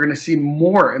think we're going to see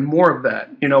more and more of that,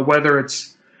 whether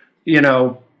it's,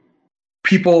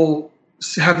 people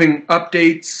having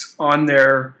updates on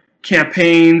their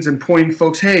campaigns and pointing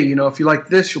folks, hey, if you like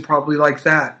this, you'll probably like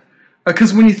that.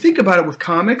 Because when you think about it with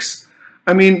comics,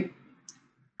 I mean,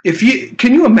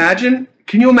 can you imagine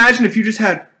if you just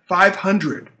had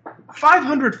 500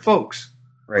 folks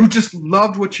who just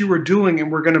loved what you were doing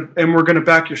and we're gonna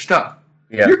back your stuff?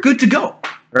 Yeah. You're good to go.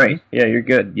 Right. Yeah, you're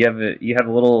good. You have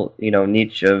a little,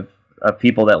 niche of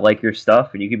people that like your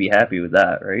stuff, and you can be happy with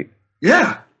that, right?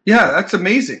 Yeah, that's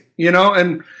amazing.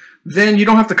 And then you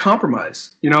don't have to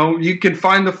compromise. You can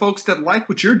find the folks that like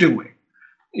what you're doing.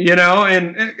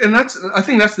 And I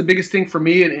think that's the biggest thing for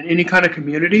me in any kind of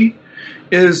community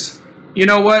is,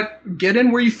 get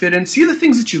in where you fit in, see the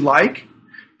things that you like.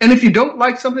 And if you don't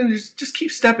like something, just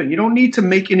keep stepping. You don't need to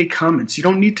make any comments. You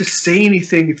don't need to say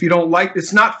anything if you don't like.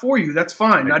 It's not for you. That's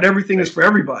fine. Not everything is for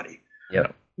everybody.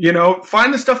 Yeah.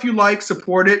 Find the stuff you like,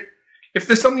 support it. If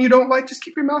there's something you don't like, just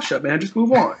keep your mouth shut, man. Just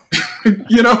move on.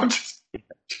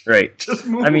 Right. Just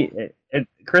move. I mean,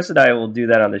 Chris and I will do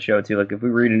that on the show too. Like, if we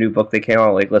read a new book that came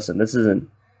out, like, listen, this isn't.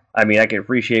 I mean, I can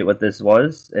appreciate what this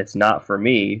was. It's not for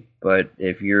me, but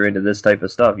if you're into this type of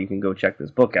stuff, you can go check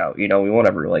this book out. We won't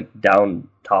ever like down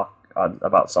talk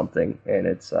about something, and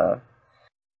it's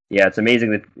it's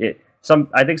amazing that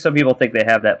I think some people think they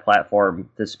have that platform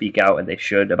to speak out, and they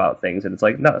should about things, and it's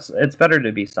like, no, it's better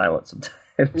to be silent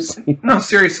sometimes. No,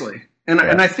 seriously, and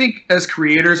I think as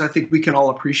creators, I think we can all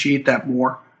appreciate that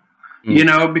more.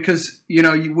 Because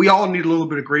we all need a little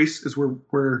bit of grace as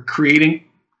we're creating.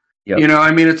 Yep. You know,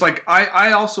 I mean, it's like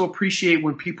I also appreciate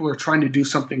when people are trying to do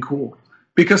something cool,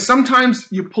 because sometimes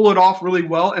you pull it off really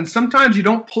well, and sometimes you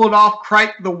don't pull it off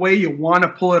quite the way you want to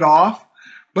pull it off.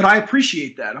 But I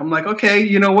appreciate that. I'm like, okay,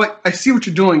 you know what? I see what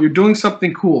you're doing. You're doing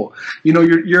something cool. You know,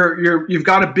 you've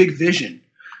got a big vision.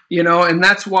 You know, and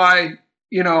that's why,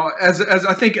 you know, as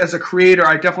I think as a creator,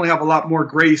 I definitely have a lot more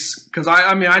grace, because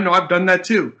I mean, I know I've done that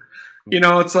too. You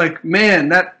know, it's like, man,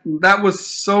 that was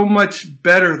so much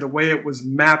better the way it was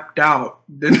mapped out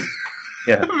than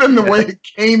than the way it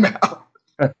came out.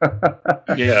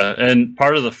 Yeah, and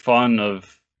part of the fun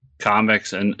of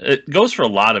comics, and it goes for a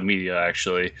lot of media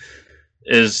actually,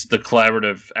 is the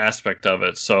collaborative aspect of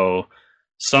it. So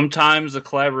sometimes the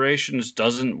collaboration just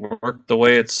doesn't work the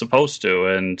way it's supposed to,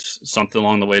 and something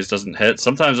along the ways doesn't hit.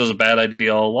 Sometimes there's a bad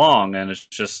idea all along, and it's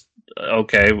just,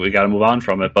 okay, we got to move on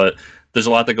from it. But there's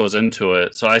a lot that goes into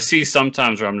it. So I see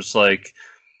sometimes where I'm just like,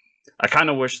 I kind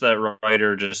of wish that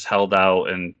writer just held out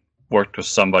and worked with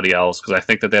somebody else, because I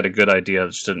think that they had a good idea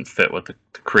that just didn't fit with the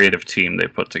creative team they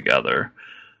put together.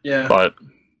 Yeah. But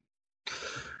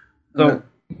so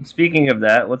speaking of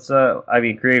that,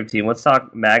 creative team, let's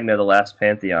talk Magna, the Last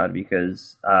Pantheon,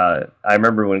 because I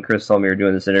remember when Chris told me we were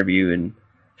doing this interview and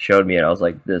showed me it, I was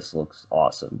like, this looks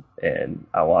awesome, and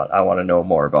I want to know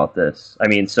more about this. I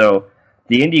mean, so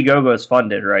the Indiegogo is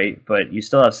funded, right? But you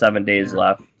still have 7 days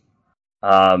left.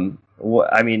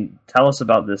 Tell us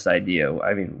about this idea.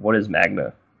 I mean, what is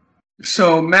Magna?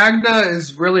 So Magna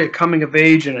is really a coming of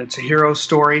age, and it's a hero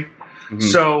story. Mm-hmm.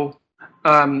 So,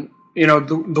 you know,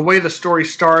 the way the story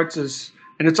starts is,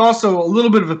 and it's also a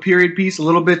little bit of a period piece, a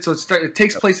little bit. So it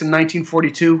takes place in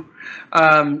 1942.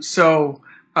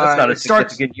 That's not a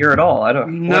significant year at all. I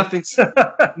don't.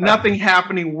 Nothing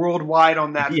happening worldwide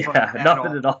on that. Yeah,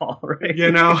 nothing at all. Right?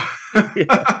 You know.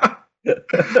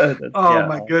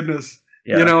 My goodness.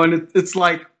 Yeah. You know, and it's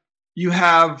like you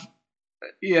have,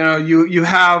 you know, you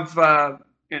have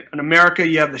in America,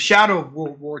 you have the shadow of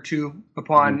World War II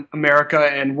upon America,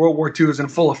 and World War II is in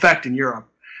full effect in Europe.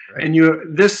 Right.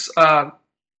 And this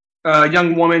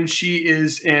young woman, she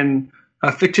is in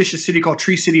a fictitious city called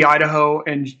Tree City, Idaho,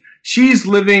 and she's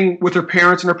living with her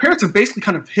parents, and her parents have basically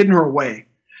kind of hidden her away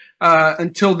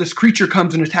until this creature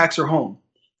comes and attacks her home.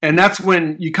 And that's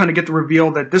when you kind of get the reveal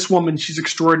that this woman, she's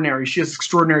extraordinary. She has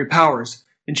extraordinary powers,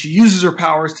 and she uses her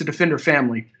powers to defend her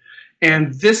family.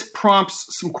 And this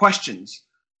prompts some questions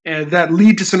that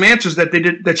lead to some answers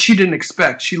that she didn't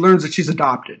expect. She learns that she's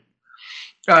adopted.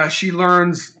 She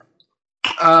learns,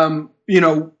 you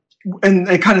know,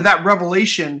 and kind of that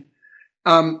revelation,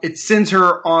 it sends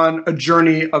her on a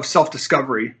journey of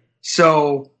self-discovery.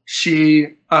 So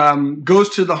she goes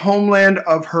to the homeland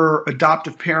of her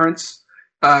adoptive parents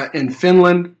in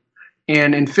Finland.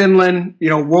 And in Finland, you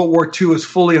know, World War II is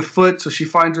fully afoot, so she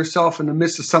finds herself in the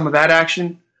midst of some of that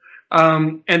action.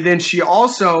 And then she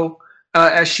also,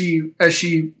 as she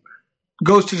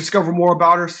goes to discover more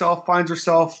about herself, finds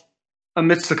herself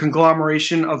amidst the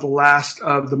conglomeration of the last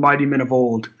of the mighty men of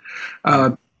old.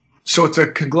 So it's a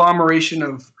conglomeration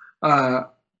of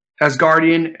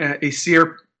Asgardian,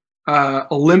 Aesir,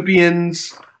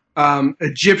 Olympians,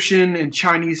 Egyptian, and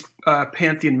Chinese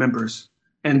pantheon members.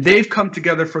 And they've come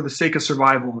together for the sake of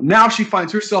survival. Now she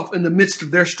finds herself in the midst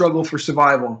of their struggle for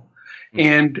survival.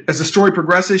 And as the story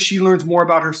progresses, she learns more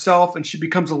about herself, and she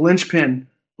becomes a linchpin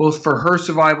both for her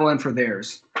survival and for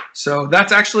theirs. So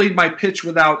that's actually my pitch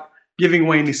without giving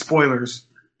away any spoilers.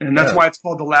 And that's why it's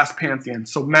called The Last Pantheon.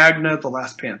 So Magna, The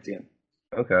Last Pantheon.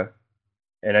 Okay.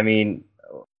 And I mean,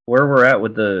 where we're at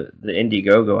with the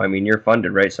Indiegogo, I mean, you're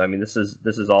funded, right? So I mean, this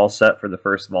is all set for the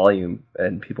first volume,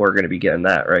 and people are going to be getting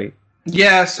that, right?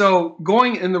 Yeah, so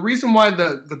and the reason why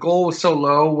the goal was so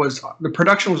low was the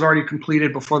production was already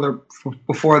completed before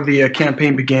the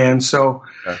campaign began. So,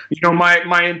 you know,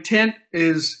 my intent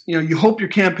is, you know, you hope your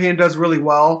campaign does really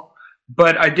well,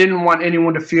 but I didn't want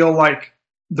anyone to feel like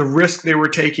the risk they were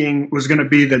taking was going to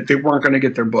be that they weren't going to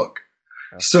get their book.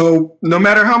 So no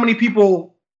matter how many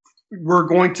people were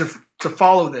going to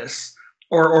follow this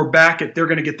or back it, they're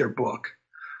going to get their book.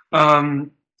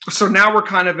 So now we're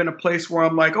kind of in a place where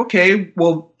I'm like, okay,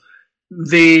 well,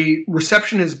 the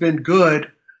reception has been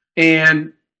good,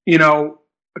 and, you know,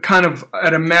 kind of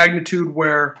at a magnitude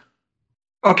where,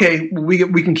 okay, we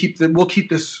can we'll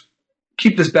keep this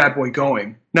bad boy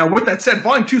going. Now, with that said,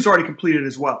 Volume 2 is already completed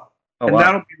as well, and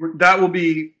that will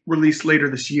be released later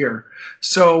this year.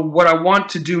 So what I want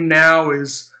to do now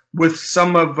is, with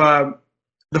some of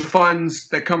the funds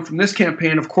that come from this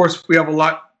campaign, of course, we have a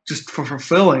lot just for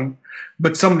fulfilling.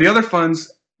 But some of the other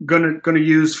funds gonna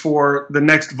use for the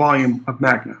next volume of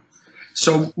Magna.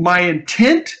 So my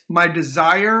intent, my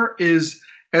desire is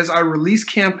as I release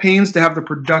campaigns to have the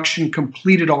production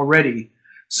completed already.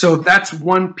 So that's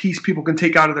one piece people can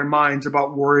take out of their minds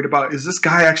about worried about, is this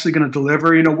guy actually going to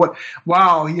deliver? You know what?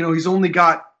 Wow, you know, he's only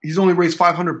raised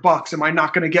 $500. Am I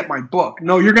not going to get my book?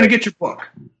 No, you're going to get your book.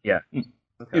 Yeah. Okay.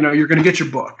 You know, you're going to get your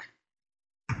book.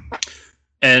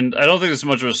 And I don't think it's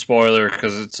much of a spoiler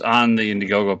because it's on the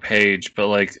Indiegogo page, but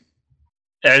like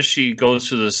as she goes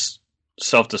through this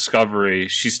self-discovery,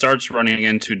 she starts running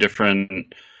into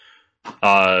different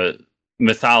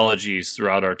mythologies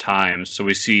throughout our times. So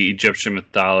we see Egyptian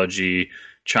mythology,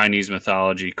 Chinese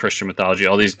mythology, Christian mythology,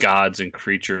 all these gods and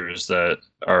creatures that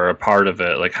are a part of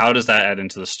it. Like, how does that add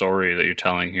into the story that you're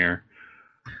telling here?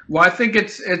 Well, I think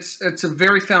it's a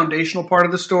very foundational part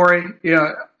of the story. You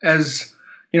know, as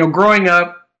you know, growing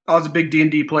up, I was a big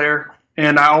D&D player,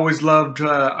 and I always loved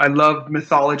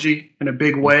mythology in a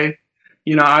big way.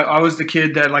 You know, I was the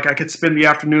kid that like I could spend the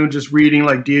afternoon just reading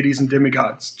like deities and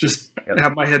demigods, just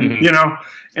have my head, you know,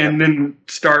 and then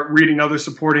start reading other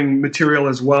supporting material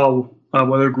as well,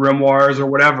 whether grimoires or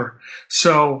whatever.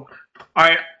 So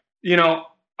I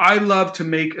love to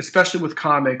make, especially with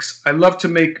comics, I love to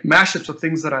make mashups of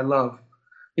things that I love.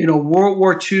 You know, World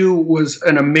War II was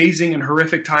an amazing and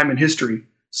horrific time in history.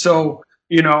 So,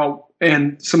 you know,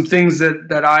 and some things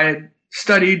that I had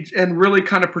studied and really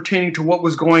kind of pertaining to what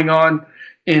was going on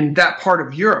in that part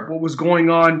of Europe, what was going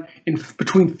on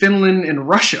between Finland and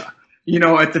Russia, you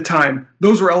know, at the time.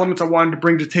 Those were elements I wanted to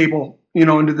bring to the table, you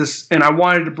know, into this. And I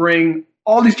wanted to bring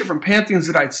all these different pantheons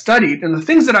that I'd studied. And the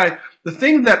thing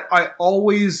that I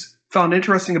always found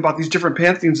interesting about these different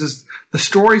pantheons is the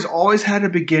stories always had a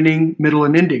beginning, middle,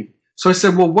 and ending. So I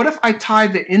said, well, what if I tie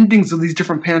the endings of these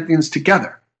different pantheons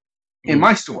together in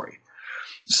my story?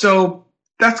 So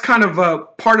that's kind of a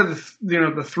part of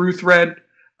the through thread,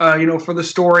 for the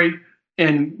story,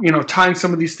 and, you know, tying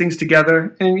some of these things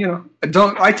together. And, you know,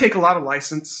 I take a lot of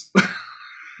license.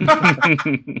 I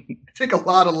take a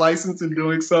lot of license in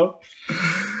doing so.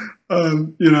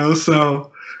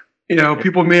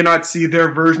 People may not see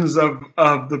their versions of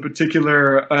the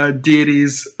particular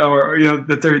deities or, you know,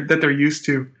 that they're used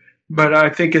to, but I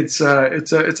think it's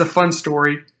a fun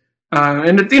story.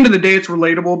 And at the end of the day, it's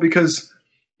relatable because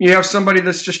you have somebody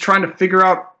that's just trying to figure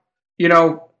out, you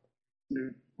know,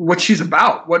 what she's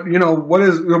about, what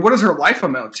does her life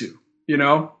amount to, you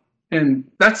know, and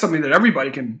that's something that everybody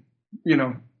can,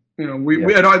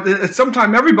 at some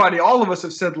time, all of us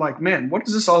have said like, man, what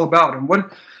is this all about? And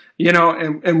what, you know,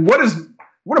 and what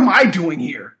am I doing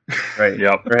here? Right.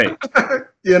 Yep. Right.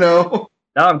 You know,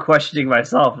 now I'm questioning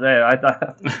myself. I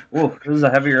thought, this is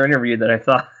a heavier interview than I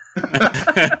thought.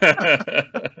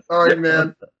 Sorry,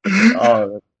 man.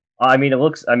 I mean, it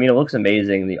looks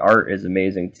amazing. The art is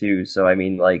amazing too. So, I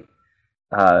mean, like,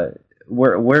 the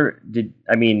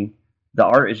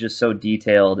art is just so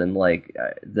detailed and like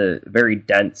the very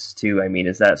dense too. I mean,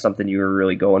 is that something you were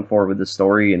really going for with the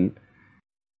story? And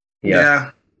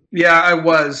yeah, I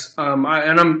was.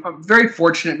 I'm very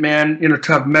fortunate, man, you know,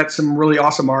 to have met some really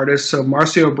awesome artists. So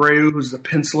Marcio Abreu, who's the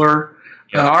penciler,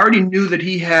 I already knew that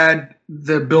he had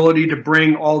the ability to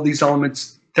bring all these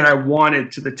elements that I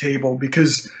wanted to the table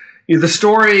because the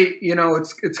story, you know,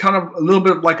 it's kind of a little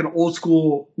bit like an old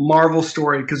school Marvel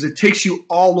story because it takes you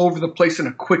all over the place in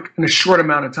a short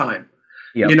amount of time.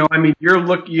 Yep. You know, I mean, you're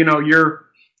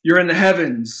in the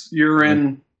heavens, you're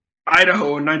in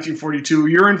Idaho in 1942,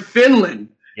 you're in Finland,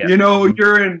 you know,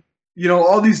 you're in, you know,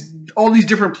 all these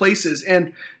different places,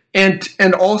 and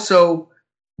also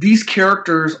these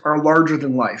characters are larger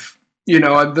than life. You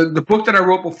know, the book that I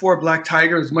wrote before, Black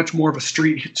Tiger, is much more of a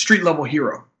street level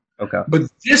hero. Okay. But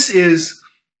this is,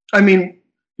 I mean,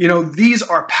 you know, these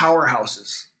are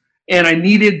powerhouses, and I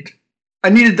needed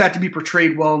that to be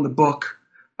portrayed well in the book.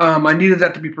 I needed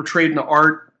that to be portrayed in the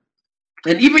art,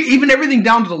 and even everything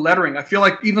down to the lettering. I feel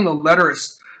like even the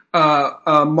letterist,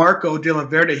 Marco de la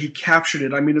Verde, he captured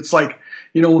it. I mean, it's like,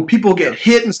 you know, when people get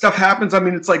hit and stuff happens, I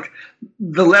mean, it's like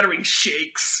the lettering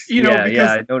shakes, you know.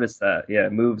 I noticed that. Yeah,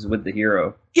 it moves with the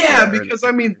hero. Yeah, because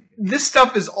I mean, this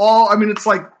stuff is all. I mean, it's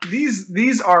like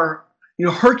these are, you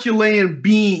know, Herculean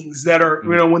beings that are,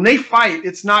 you know, when they fight,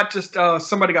 it's not just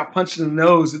somebody got punched in the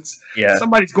nose. It's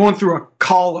somebody's going through a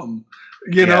column.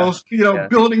 You know,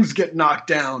 buildings get knocked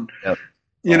down. Yep.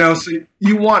 You know, so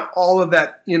you want all of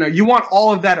that. You know, you want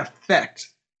all of that effect,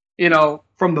 you know,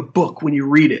 from the book when you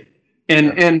read it.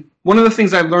 And one of the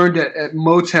things I learned at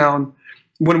Motown,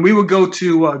 when we would go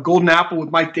to Golden Apple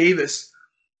with Mike Davis,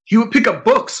 he would pick up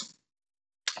books.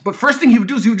 But first thing he would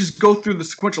do is he would just go through the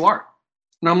sequential art.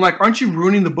 And I'm like, aren't you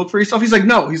ruining the book for yourself? He's like,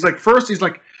 no. He's like,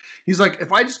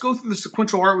 if I just go through the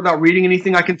sequential art without reading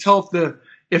anything, I can tell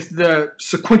if the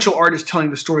sequential art is telling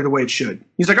the story the way it should.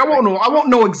 He's like, I won't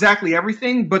know exactly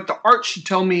everything, but the art should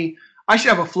tell me, I should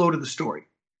have a flow to the story.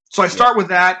 So I start with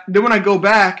that. Then when I go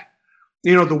back,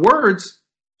 the words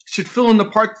should fill in the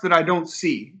parts that I don't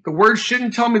see. The words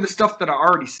shouldn't tell me the stuff that I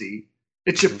already see.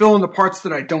 It should fill in the parts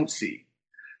that I don't see.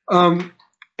 And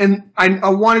I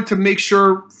wanted to make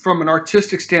sure from an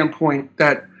artistic standpoint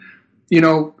that,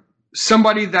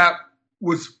 somebody that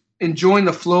was enjoying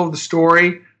the flow of the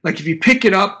story, like if you pick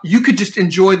it up, you could just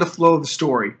enjoy the flow of the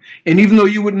story. And even though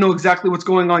you wouldn't know exactly what's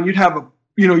going on, you'd have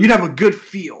a good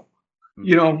feel,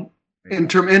 in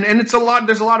term, and there's a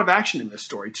lot of action in this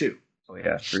story too. Oh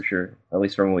yeah, for sure. At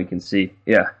least from what we can see.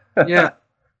 Yeah. Yeah.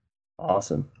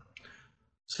 Awesome.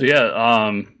 So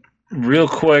yeah, real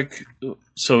quick.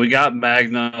 So we got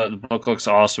Magna. The book looks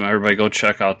awesome. Everybody go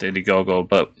check out the Indiegogo.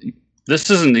 But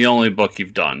this isn't the only book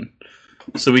you've done.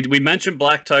 So we mentioned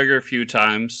Black Tiger a few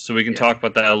times, so we can talk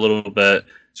about that a little bit.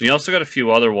 So you also got a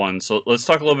few other ones. So let's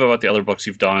talk a little bit about the other books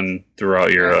you've done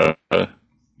throughout your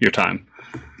time.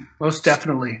 Most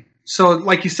definitely. So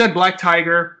like you said, Black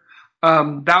Tiger,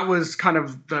 that was kind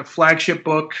of the flagship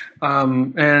book,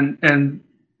 and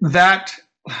that,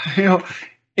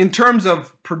 in terms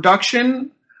of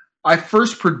production, I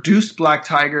first produced Black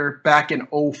Tiger back in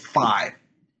 2005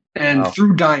 and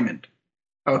through Diamond.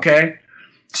 Okay.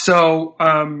 So,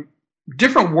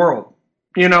 different world,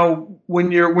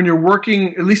 when you're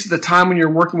working, at least at the time when you're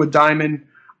working with Diamond,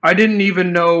 I didn't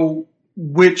even know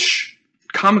which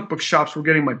comic book shops were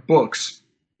getting my books.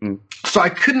 So I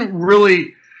couldn't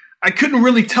really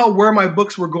tell where my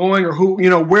books were going or who,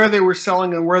 where they were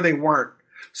selling and where they weren't.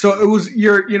 So it was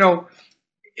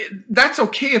that's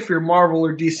okay if you're Marvel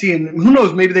or DC, and who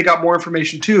knows, maybe they got more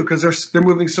information too because they're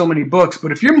moving so many books.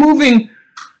 But if you're moving,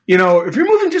 if you're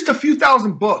moving just a few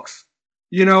thousand books,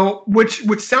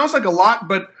 which sounds like a lot,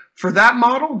 but for that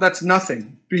model, that's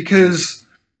nothing because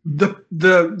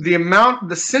the amount,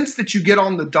 the sense that you get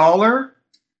on the dollar.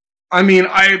 I mean,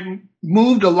 I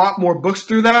moved a lot more books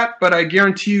through that, but I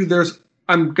guarantee you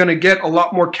I'm going to get a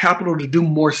lot more capital to do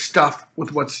more stuff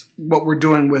with what we're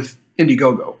doing with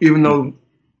Indiegogo, even though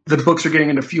the books are getting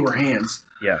into fewer hands.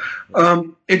 Yeah.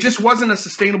 It just wasn't a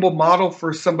sustainable model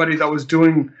for somebody that was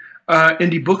doing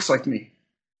indie books like me.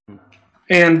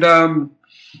 And,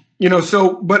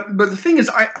 so, but the thing is,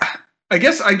 I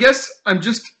guess I'm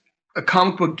just a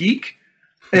comic book geek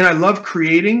and I love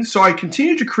creating. So I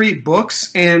continued to create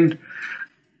books, and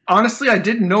honestly, I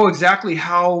didn't know exactly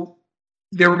how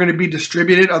they were going to be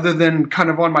distributed other than kind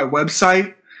of on my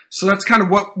website. So that's kind of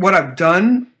what I've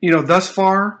done, thus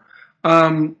far.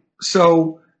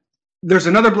 So there's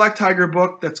another Black Tiger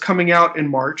book that's coming out in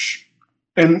March,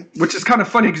 and which is kind of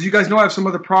funny because you guys know I have some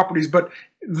other properties, but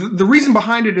the reason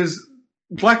behind it is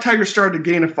Black Tiger started to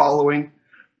gain a following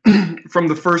from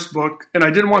the first book, and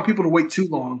I didn't want people to wait too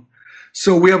long.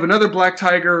 So we have another Black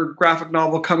Tiger graphic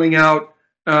novel coming out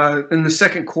in the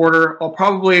second quarter. I'll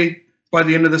probably, by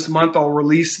the end of this month, I'll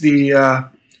release the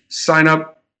sign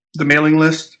up, the mailing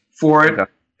list for it.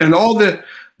 Okay. And all the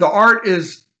art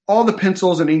is, all the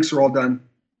pencils and inks are all done.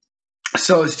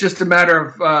 So it's just a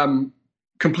matter of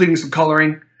completing some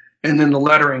coloring and then the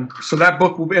lettering. So that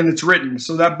book will be, and it's written.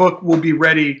 So that book will be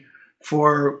ready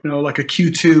for, like a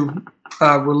Q2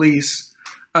 release.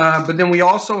 But then we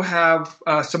also have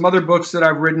some other books that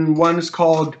I've written. One is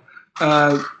called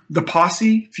The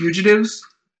Posse Fugitives,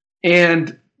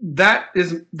 and that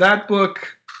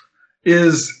book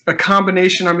is a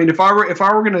combination. I mean, if I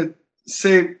were going to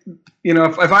say,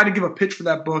 if I had to give a pitch for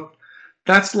that book,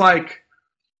 that's like,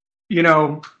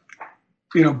 Boys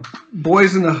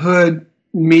in the Hood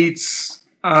meets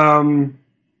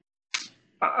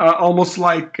almost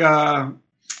like I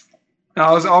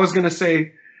was going to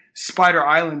say Spider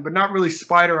Island, but not really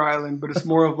Spider Island, but it's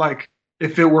more of like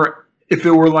if it were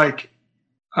like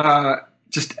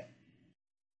just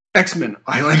X-Men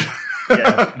Island.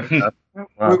 Yeah.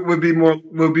 Wow. would be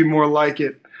more like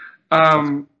it.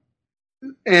 But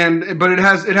it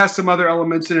has some other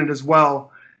elements in it as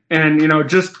well. And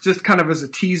just kind of as a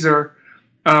teaser,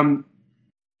 you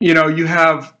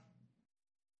have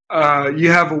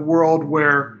a world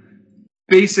where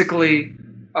basically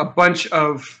a bunch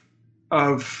of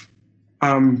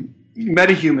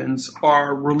metahumans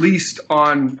are released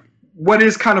on what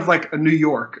is kind of like a New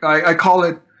York. I call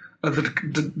it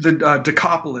the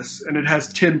Decapolis, and it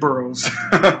has 10 boroughs.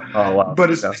 Oh wow!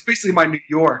 But it's basically my New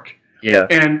York. Yeah.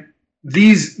 And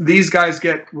these guys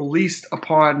get released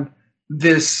upon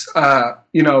this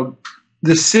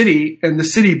the city, and the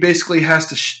city basically has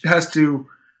to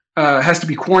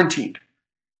be quarantined.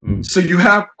 So you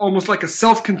have almost like a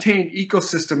self-contained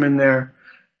ecosystem in there,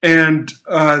 and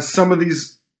some of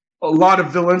these a lot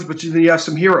of villains, but then you have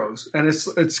some heroes, and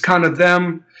it's kind of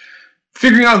them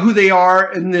figuring out who they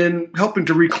are and then helping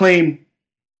to reclaim,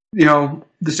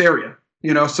 this area.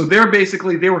 So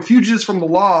they were fugitives from the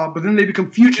law, but then they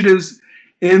become fugitives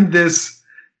in this,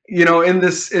 in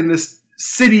this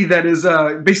city that is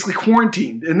basically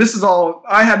quarantined. And this is all,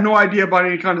 I had no idea about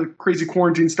any kind of crazy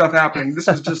quarantine stuff happening. This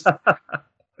was just,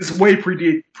 this way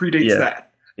predates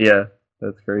that. Yeah,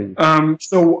 that's crazy.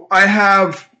 So I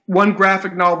have one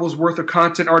graphic novel's worth of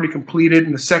content already completed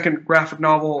and the second graphic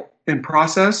novel in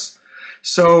process.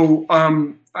 So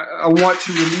I want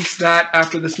to release that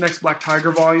after this next Black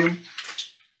Tiger volume.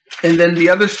 And then the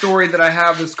other story that I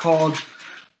have is called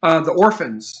The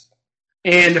Orphans.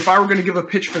 And if I were going to give a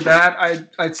pitch for that,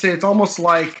 I'd say it's almost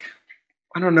like,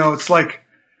 I don't know, it's like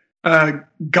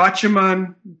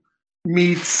Gatchaman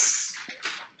meets,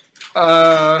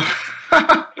 I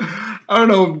don't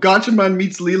know, Gatchaman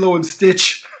meets Lilo and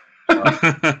Stitch.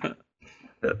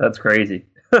 That's crazy.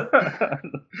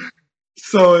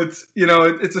 So it's,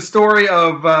 it's a story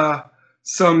of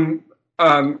some,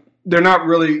 they're not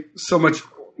really so much,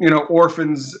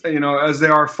 orphans, as they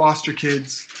are foster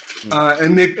kids.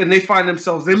 And they find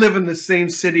themselves, they live in the same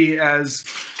city as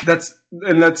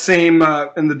in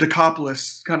the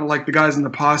Decapolis, kind of like the guys in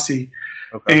the Posse.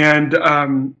 Okay. And,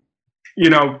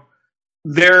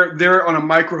 they're on a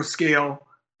micro scale,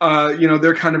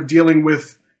 they're kind of dealing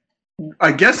with,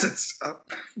 I guess it's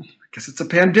a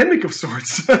pandemic of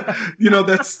sorts, that's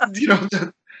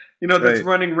right.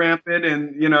 running rampant,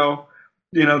 and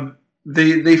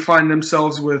they find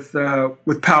themselves with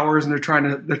powers, and they're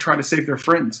trying to save their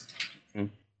friends.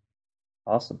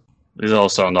 Awesome. These all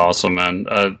sound awesome, man.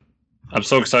 I'm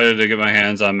so excited to get my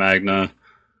hands on Magna.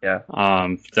 Yeah.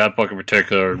 That book in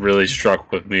particular really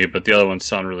struck with me, but the other ones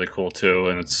sound really cool too,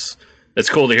 and it's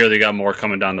cool to hear they got more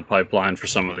coming down the pipeline for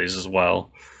some of these as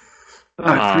well.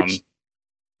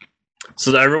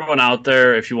 So to everyone out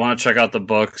there, if you want to check out the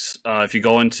books, if you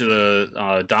go into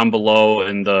the down below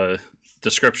in the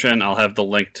description, I'll have the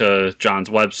link to John's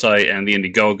website and the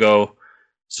Indiegogo.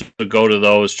 So go to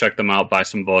those, check them out, buy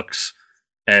some books.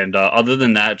 And other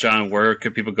than that, John, where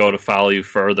could people go to follow you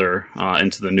further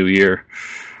into the new year?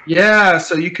 Yeah,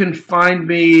 so you can find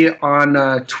me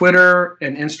on Twitter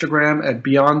and Instagram at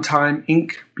Beyond Time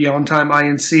Inc. Beyond Time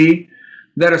Inc.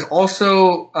 That is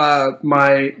also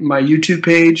my YouTube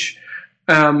page,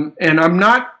 and I'm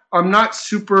not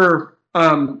super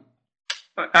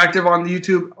active on the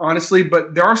YouTube, honestly,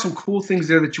 but there are some cool things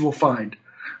there that you will find.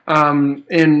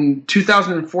 In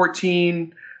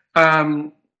 2014,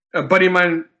 a buddy of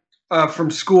mine from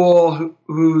school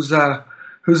who's an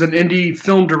indie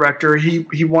film director,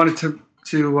 he wanted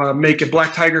to make a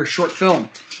Black Tiger short film,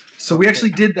 so we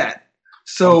actually did that.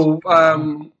 So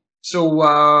Robin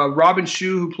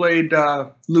Shu, who played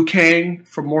Liu Kang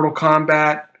from Mortal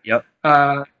Kombat. Yep.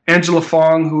 Angela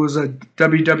Fong, who was a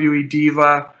WWE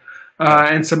diva,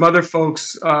 and some other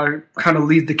folks kind of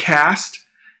lead the cast.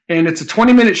 And it's a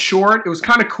 20-minute short. It was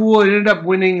kind of cool. It ended up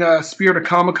winning a Spirit of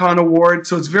Comic-Con award.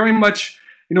 So it's very much,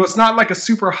 it's not like a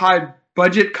super high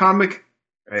budget comic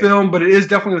film, but it is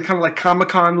definitely kind of like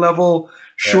Comic-Con level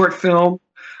short film.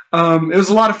 It was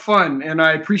a lot of fun, and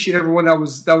I appreciate everyone that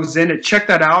was in it. Check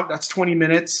that out. That's 20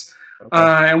 minutes. Okay.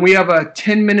 And we have a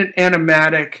 10-minute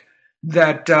animatic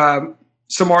that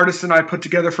some artists and I put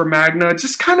together for Magna,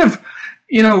 just kind of,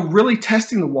 really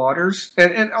testing the waters.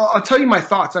 And I'll tell you my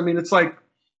thoughts. I mean, it's like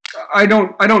I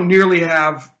don't nearly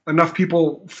have enough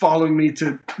people following me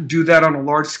to do that on a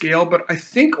large scale, but I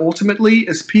think ultimately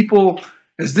as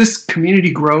this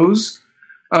community grows,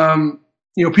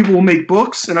 people will make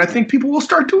books, and I think people will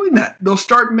start doing that. They'll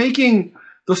start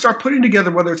putting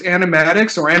together, whether it's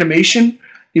animatics or animation,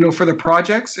 for their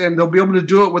projects, and they'll be able to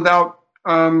do it without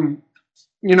really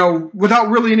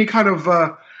any kind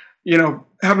of,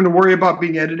 having to worry about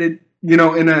being edited, in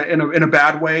a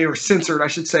bad way, or censored, I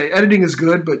should say. Editing is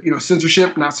good, but,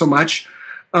 censorship, not so much,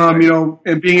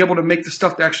 and being able to make the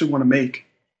stuff they actually want to make.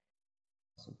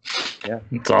 Yeah,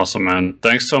 it's awesome, man.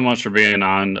 Thanks so much for being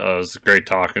on. It was great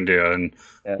talking to you, and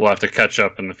we'll have to catch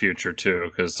up in the future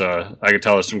too, because I can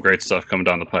tell there's some great stuff coming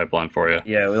down the pipeline for you.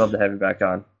 Yeah, we'd love to have you back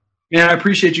on. Yeah, I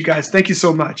appreciate you guys. Thank you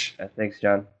so much. Thanks,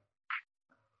 John.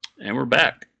 And we're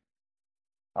back.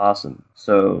 Awesome.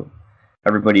 So,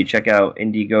 everybody, check out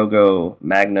Indiegogo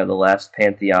Magna: The Last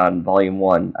Pantheon, Volume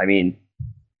 1. I mean,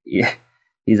 yeah,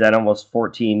 he's at almost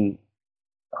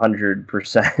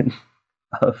 1,400%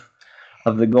 of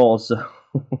the goal, so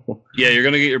yeah, you're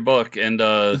gonna get your book, and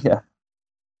the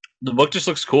book just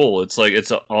looks cool. It's like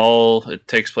it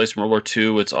takes place in World War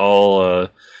II. It's all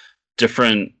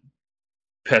different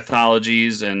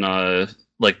pathologies and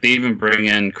like they even bring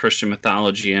in Christian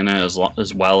mythology in it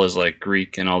as well as like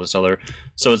Greek and all this other.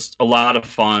 So it's a lot of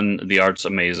fun. The art's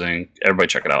amazing. Everybody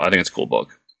check it out. I think it's a cool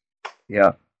book.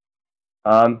 Yeah.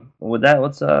 With that,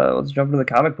 let's jump into the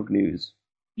comic book news.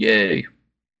 Yay!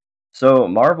 So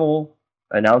Marvel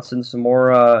announcing some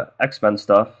more X-Men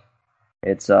stuff.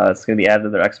 It's going to be added to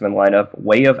their X-Men lineup.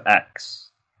 Way of X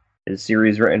is a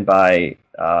series written by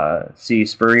C.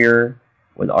 Spurrier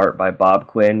with art by Bob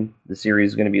Quinn. The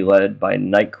series is going to be led by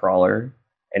Nightcrawler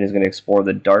and is going to explore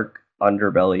the dark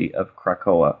underbelly of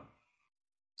Krakoa.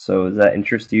 So does that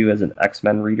interest you as an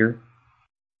X-Men reader?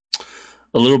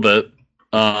 A little bit.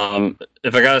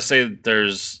 If I gotta say,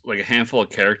 there's like a handful of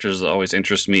characters that always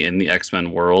interest me in the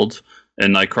X-Men world,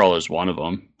 and Nightcrawler is one of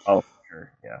them. Oh,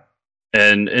 sure, yeah.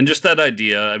 And just that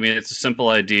idea. I mean, it's a simple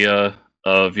idea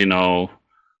of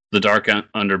the dark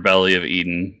underbelly of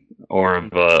Eden or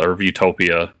of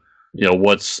Utopia.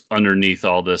 What's underneath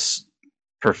all this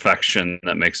perfection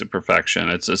that makes it perfection.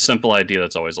 It's a simple idea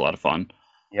that's always a lot of fun.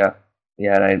 Yeah,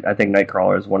 and I think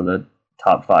Nightcrawler is one of the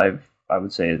top 5. I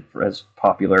would say as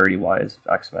popularity-wise,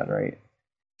 X-Men, right?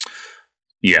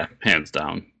 Yeah, hands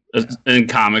down. Yeah. In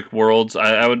comic worlds,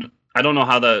 I don't know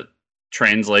how that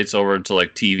translates over to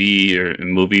like TV or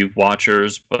movie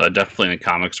watchers, but definitely in the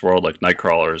comics world, like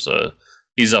Nightcrawler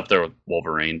he's up there with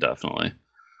Wolverine, definitely.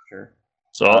 Sure.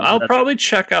 So I'll probably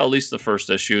check out at least the first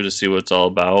issue to see what it's all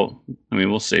about. I mean,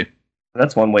 we'll see.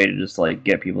 That's one way to just like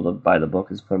get people to buy the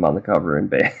book is put them on the cover and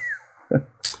bang.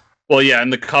 Well, yeah,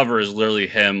 and the cover is literally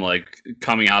him like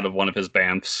coming out of one of his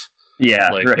bamfs. Yeah,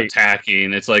 like right.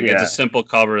 Attacking. It's like it's a simple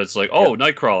cover. It's like, oh,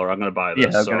 Nightcrawler, I'm gonna buy this.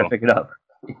 Yeah, I'm gonna pick it up.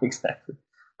 Exactly.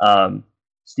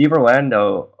 Steve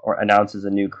Orlando announces a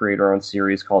new creator-owned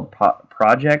series called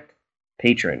Project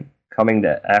Patron, coming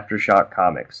to Aftershock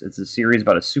Comics. It's a series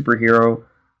about a superhero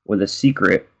with a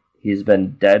secret. He's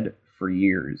been dead for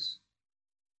years.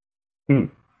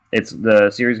 It's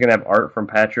the series gonna have art from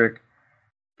Patrick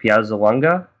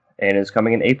Piazzalunga, and is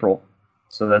coming in April.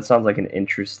 So that sounds like an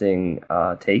interesting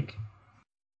take.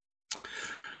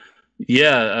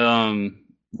 Yeah.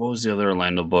 What was the other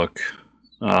Orlando book?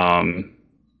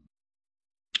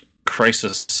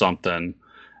 Crisis something.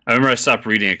 I remember I stopped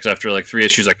reading it because after like 3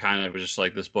 issues, I kind of was just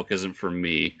like, this book isn't for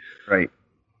me. Right.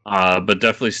 But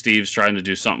definitely Steve's trying to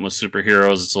do something with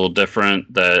superheroes. It's a little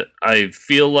different. That I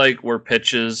feel like were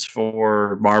pitches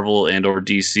for Marvel and or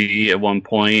DC at one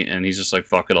point, and he's just like,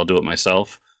 fuck it, I'll do it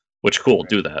myself. Which, cool, right.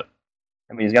 Do that.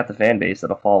 I mean, he's got the fan base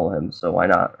that'll follow him, so why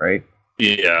not, right?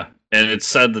 Yeah, and it's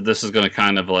said that this is going to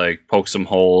kind of like poke some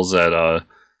holes at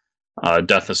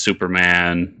Death of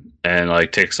Superman and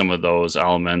like take some of those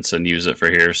elements and use it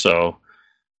for here. So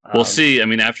we'll see. I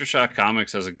mean, Aftershock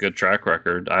Comics has a good track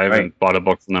record. I haven't bought a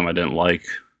book from them I didn't like.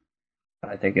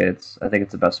 I think it's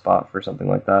the best spot for something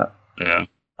like that. Yeah.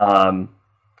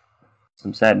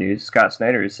 Some sad news. Scott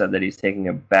Snyder has said that he's taking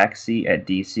a backseat at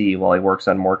DC while he works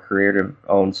on more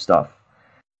creative-owned stuff.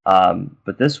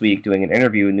 But this week, doing an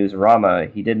interview with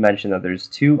Newsarama, he did mention that there's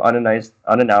 2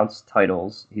 unannounced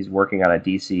titles he's working on at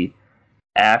DC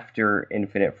after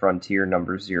Infinite Frontier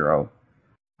 #0.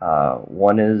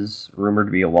 One is rumored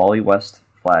to be a Wally West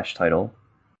Flash title,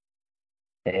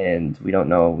 and we don't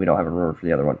know. We don't have a rumor for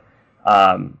the other one.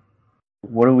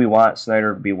 What do we want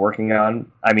Snyder to be working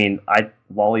on? I mean,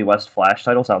 Wally West Flash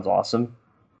title sounds awesome.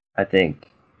 I think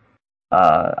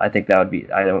that would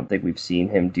be. I don't think we've seen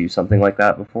him do something like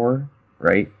that before,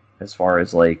 right? As far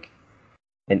as like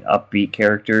an upbeat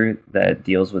character that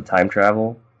deals with time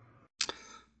travel.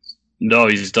 No,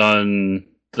 he's done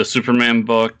the Superman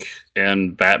book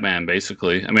and Batman,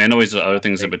 basically. I mean, I know he's done other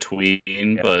things in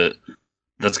between, but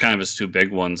that's kind of his 2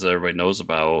 big ones that everybody knows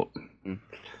about.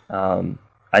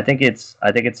 I think it's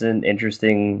an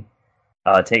interesting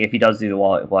take if he does do the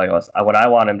Wally West. What I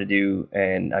want him to do,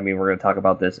 and I mean, we're going to talk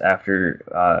about this after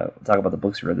talk about the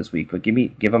books we read this week. But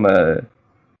give him a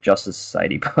Justice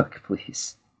Society book,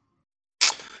 please.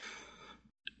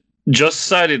 Justice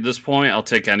Society at this point, I'll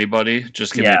take anybody.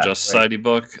 Just give me a Justice Society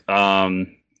book.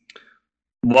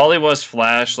 Wally West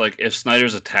Flash, like if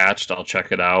Snyder's attached, I'll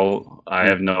check it out. I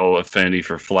have no affinity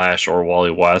for Flash or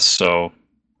Wally West, so.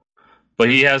 But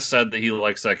he has said that he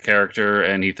likes that character,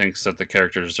 and he thinks that the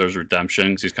character deserves redemption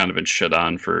because he's kind of been shit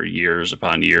on for years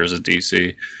upon years at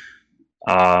DC.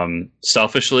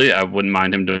 Selfishly, I wouldn't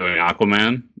mind him doing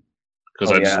Aquaman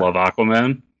because I just love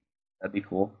Aquaman. That'd be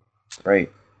cool,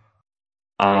 right?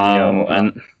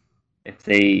 And if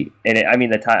they I mean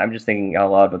the time, I'm just thinking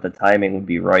out loud, but the timing would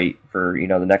be right for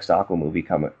the next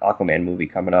Aquaman movie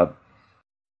coming up.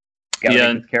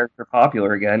 Gotta make this character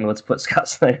popular again. Let's put Scott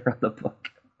Snyder on the book.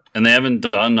 And they haven't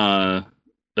done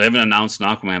they haven't announced an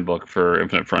Aquaman book for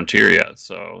Infinite Frontier yet,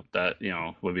 so that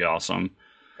would be awesome.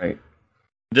 Right.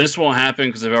 This won't happen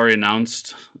because they've already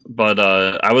announced, but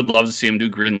I would love to see him do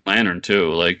Green Lantern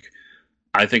too. Like,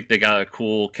 I think they got a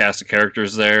cool cast of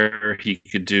characters there. He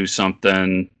could do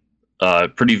something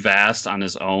pretty vast on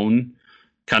his own,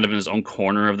 kind of in his own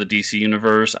corner of the DC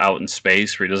universe, out in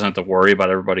space, where he doesn't have to worry about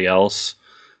everybody else,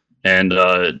 and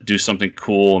do something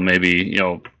cool. Maybe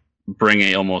bring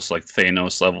a almost like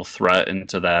Thanos level threat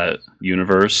into that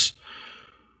universe.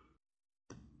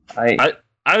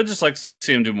 I would just like to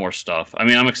see him do more stuff. I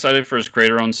mean, I'm excited for his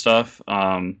creator-owned stuff,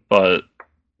 but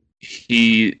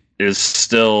he is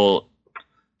still,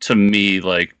 to me,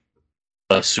 like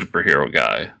a superhero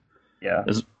guy. Yeah.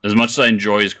 As much as I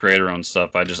enjoy his creator-owned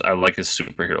stuff, I like his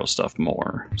superhero stuff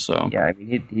more. So yeah, I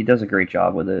mean, he does a great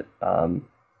job with it.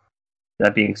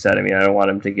 That being said, I mean, I don't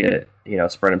want him to get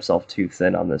spread himself too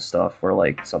thin on this stuff, where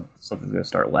like something's going to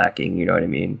start lacking. You know what I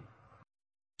mean?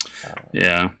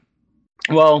 Yeah.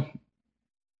 Well,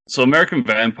 so American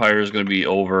Vampire is going to be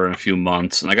over in a few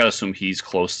months, and I got to assume he's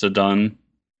close to done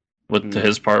with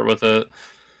his part with it.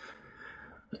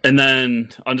 And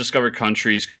then Undiscovered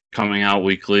Country's coming out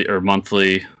weekly or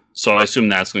monthly, so I assume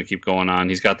that's going to keep going on.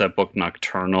 He's got that book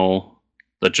Nocturnal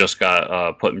that just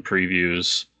got put in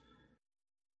previews.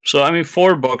 So, I mean,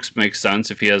 4 books makes sense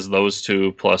if he has those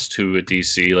 2 plus 2 at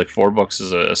DC. Like, 4 books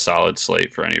is a solid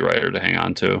slate for any writer to hang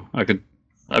on to. I'd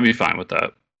be fine with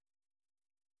that.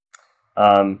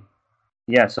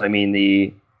 Yeah, so I mean,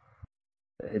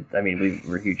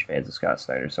 we're huge fans of Scott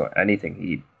Snyder, so anything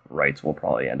he writes we'll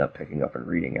probably end up picking up and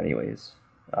reading anyways.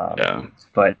 Yeah.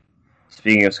 But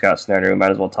speaking of Scott Snyder, we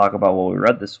might as well talk about what we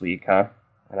read this week, huh?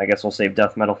 And I guess we'll save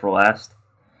Death Metal for last.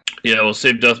 Yeah, we'll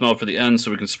save Death Metal for the end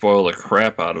so we can spoil the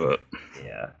crap out of it.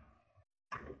 Yeah.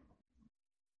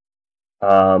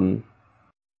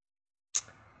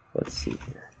 Let's see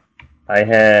here.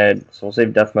 We'll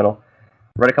save Death Metal.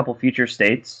 Read a couple Future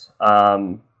States.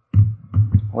 We'll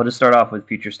just start off with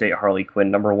Future State Harley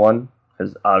Quinn #1,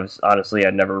 because honestly,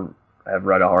 I never have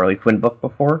read a Harley Quinn book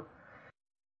before.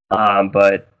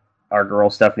 But our girl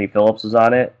Stephanie Phillips was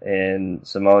on it, and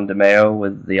Simone DeMeo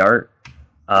with the art.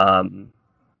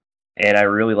 And I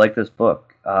really like this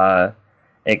book.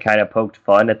 It kind of poked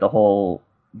fun at the whole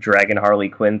dragging Harley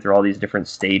Quinn through all these different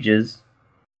stages.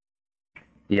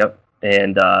 Yep.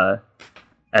 And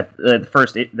at the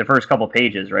first couple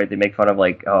pages, right, they make fun of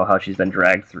like, oh, how she's been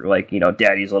dragged through, like,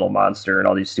 Daddy's Little Monster and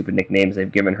all these stupid nicknames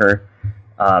they've given her.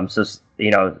 So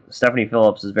Stephanie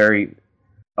Phillips is very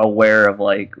aware of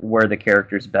like where the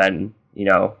character's been,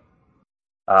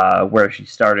 where she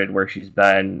started, where she's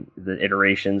been, the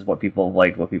iterations, what people have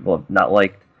liked, what people have not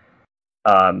liked.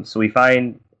 So we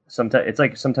find it's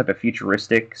like some type of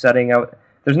futuristic setting out.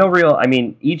 There's no real, I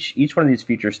mean, each one of these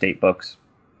Future State books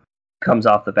comes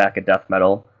off the back of Death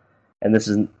Metal, and this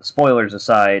is, spoilers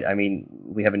aside, I mean,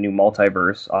 we have a new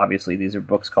multiverse. Obviously, these are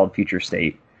books called Future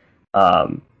State,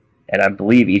 and I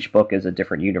believe each book is a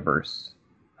different universe,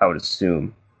 I would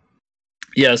assume.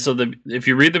 Yeah, so if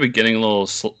you read the beginning little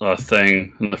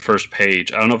thing in the first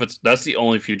page, I don't know if that's the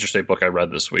only Future State book I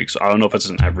read this week, so I don't know if it's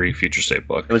in every Future State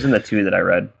book. It was in the 2 that I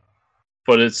read.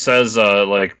 But it says,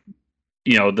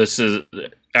 this is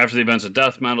after the events of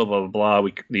Death Metal, blah, blah, blah,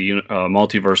 the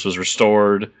multiverse was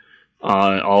restored,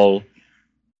 all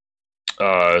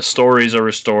stories are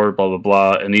restored, blah, blah,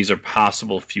 blah, and these are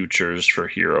possible futures for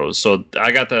heroes. So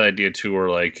I got that idea, too, where,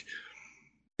 like,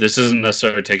 this isn't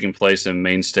necessarily taking place in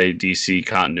mainstay DC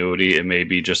continuity. It may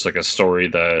be just like a story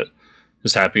that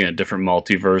is happening in a different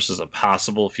multiverse as a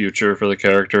possible future for the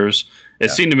characters. It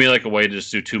seemed to me like a way to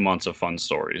just do 2 months of fun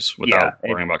stories without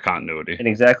worrying about continuity. And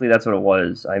exactly that's what it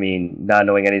was. I mean, not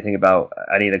knowing anything about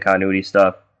any of the continuity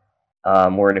stuff. We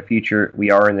are in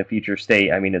the future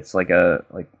state. I mean, it's like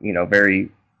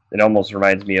very, it almost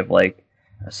reminds me of like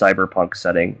a cyberpunk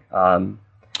setting.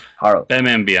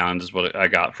 Batman Beyond is what I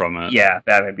got from it. Yeah,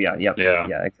 Batman Beyond. Yep.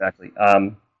 Yeah, exactly.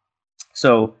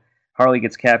 So Harley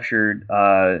gets captured.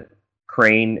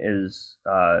 Crane is,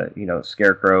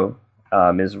 Scarecrow,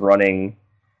 is running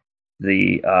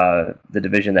the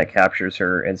division that captures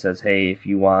her and says, hey, if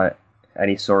you want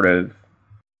any sort of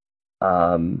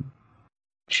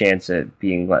chance at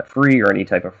being let free or any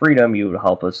type of freedom, you would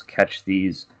help us catch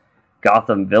these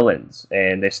Gotham villains.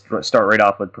 And they start right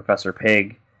off with Professor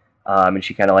Pig. And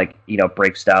she kind of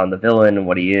breaks down the villain and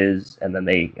what he is, and then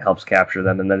they helps capture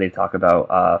them, and then they talk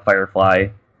about Firefly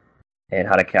and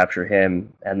how to capture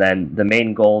him, and then the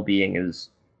main goal being is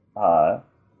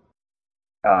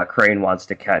Crane wants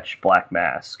to catch Black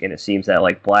Mask, and it seems that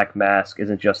like Black Mask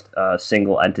isn't just a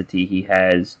single entity. He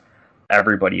has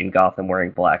everybody in Gotham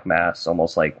wearing black masks,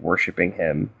 almost like worshiping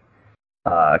him.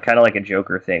 kind of like a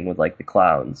Joker thing with like the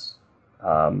clowns,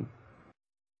 um,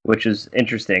 which is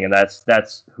interesting, and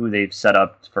that's who they've set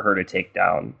up for her to take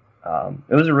down.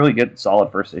 It was a really good,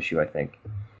 solid first issue, I think.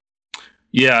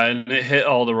 Yeah, and it hit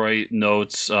all the right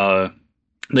notes.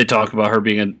 They talk about her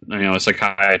being a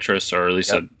psychiatrist, or at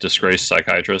least a disgraced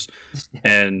psychiatrist,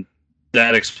 and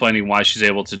that explaining why she's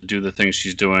able to do the things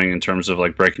she's doing in terms of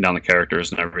like breaking down the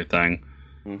characters and everything.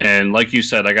 Mm-hmm. And like you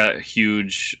said, I got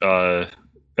huge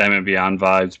Batman Beyond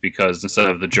vibes because instead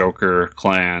of the Joker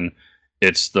clan,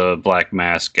 it's the Black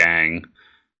Mask gang,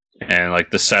 and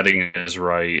like the setting is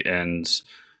right. And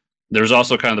there's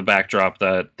also kind of the backdrop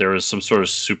that there is some sort of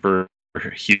superhero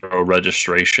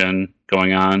registration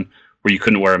going on where you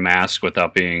couldn't wear a mask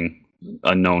without being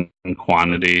a known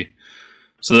quantity.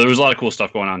 So there was a lot of cool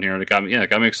stuff going on here, and it got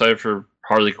me excited for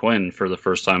Harley Quinn for the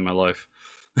first time in my life.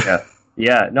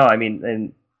 Yeah. No, I mean,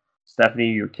 and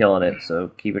Stephanie, you're killing it, so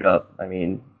keep it up. I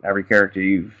mean, every character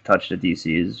you've touched at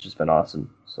DC has just been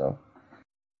awesome. So,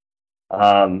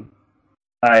 Unearth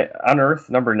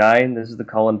 #9. This is the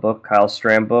Cullen book, Kyle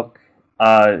Strand book.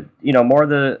 More of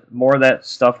that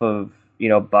stuff of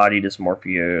body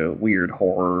dysmorphia, weird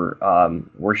horror,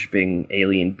 worshiping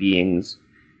alien beings.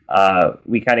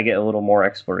 We kind of get a little more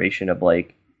exploration of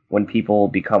like when people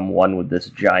become one with this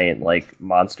giant like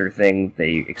monster thing,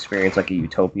 they experience like a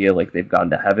utopia, like they've gone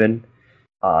to heaven.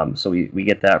 So we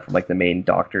get that from like the main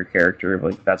doctor character,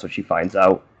 like that's what she finds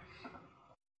out.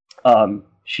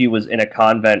 She was in a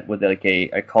convent with like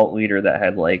a cult leader that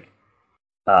had like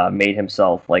made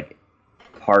himself like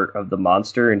part of the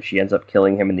monster, and she ends up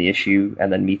killing him in the issue,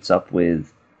 and then meets up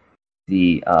with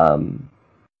the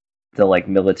like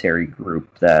military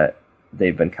group that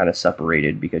they've been kind of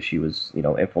separated because she was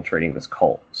infiltrating this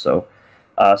cult. So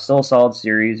still a solid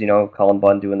series, Cullen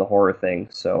Bunn doing the horror thing.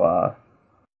 So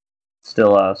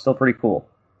still pretty cool.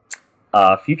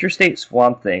 Future State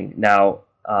Swamp Thing. Now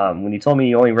when you told me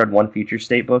you only read one Future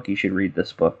State book, you should read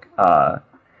this book.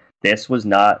 This was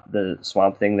not the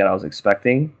Swamp Thing that I was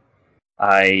expecting.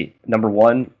 Number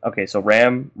one, okay, so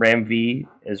Ram V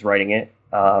is writing it,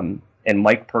 and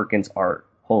Mike Perkins art.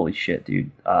 Holy shit,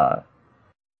 dude.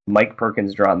 Mike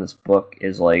Perkins drawing this book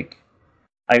is like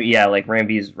Ram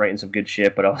V's writing some good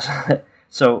shit, but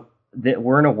also,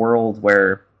 we're in a world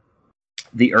where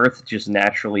the Earth just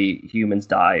naturally, humans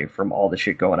die from all the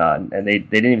shit going on, and they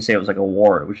didn't even say it was like a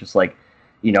war. It was just like,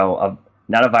 not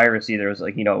a virus either. It was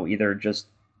like, either just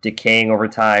decaying over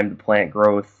time, the plant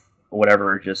growth,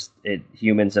 whatever,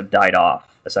 humans have died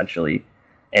off, essentially.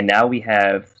 And now we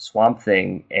have Swamp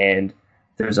Thing, and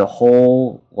there's a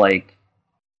whole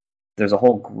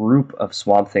group of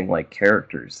Swamp Thing like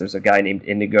characters. There's a guy named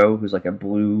Indigo who's like a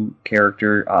blue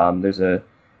character. I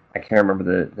can't remember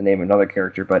the name of another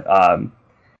character, but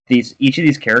each of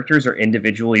these characters are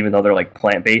individual, even though they're like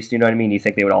plant based. You know what I mean? You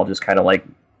think they would all just kind of like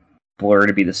blur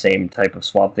to be the same type of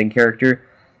Swamp Thing character.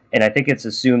 And I think it's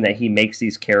assumed that he makes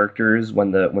these characters when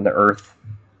the Earth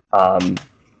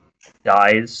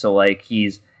dies. So like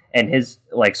his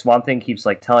Swamp Thing keeps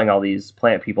like telling all these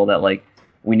plant people that like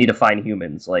we need to find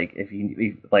humans. Like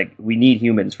we need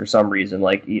humans for some reason.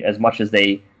 Like as much as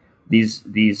these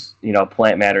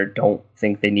plant matter don't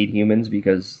think they need humans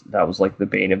because that was like the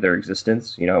bane of their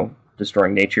existence.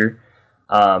 Destroying nature.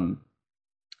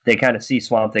 They kind of see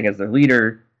Swamp Thing as their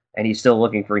leader. And he's still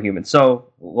looking for a human. So,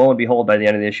 lo and behold, by the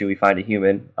end of the issue, we find a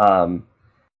human. And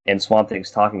Swamp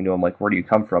Thing's talking to him, like, where do you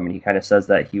come from? And he kind of says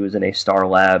that he was in a Star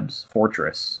Labs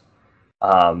fortress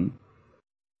and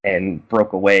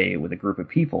broke away with a group of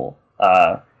people.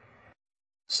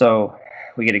 So,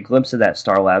 we get a glimpse of that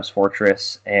Star Labs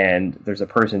fortress, and there's a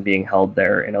person being held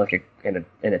there in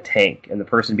a tank. And the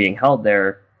person being held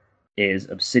there is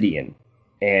Obsidian.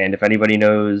 And if anybody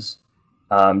knows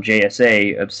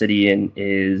JSA, Obsidian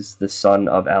is the son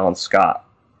of Alan Scott.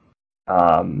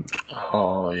 Yeah,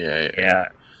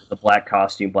 the black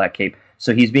costume, black cape.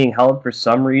 So he's being held for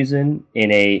some reason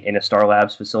in a Star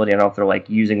Labs facility. I don't know if they're like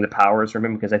using the powers from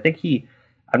him, because I think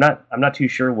I'm not too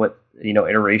sure what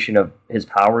iteration of his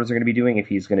powers are going to be doing, if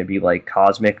he's going to be like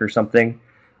cosmic or something.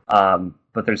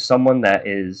 But there's someone that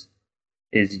is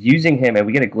using him, and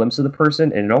we get a glimpse of the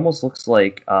person, and it almost looks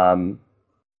like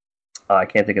I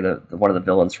can't think of one of the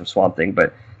villains from Swamp Thing,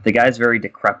 but the guy's very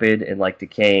decrepit and like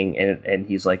decaying, and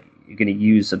he's like going to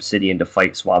use Obsidian to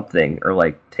fight Swamp Thing or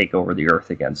like take over the Earth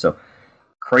again. So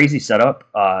crazy setup.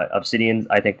 Obsidian,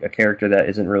 I think, a character that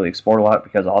isn't really explored a lot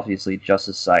because obviously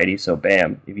Justice Society. So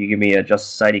bam, if you give me a Justice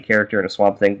Society character in a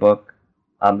Swamp Thing book,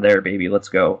 I'm there, baby. Let's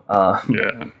go.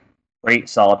 Yeah. Great,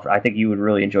 solid. I think you would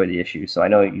really enjoy the issue. So I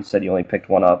know you said you only picked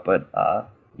one up, but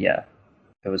yeah,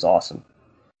 it was awesome.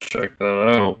 Check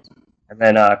that out. And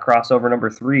then crossover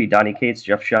number 3, Donny Cates,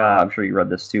 Jeff Shaw. I'm sure you read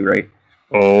this too, right?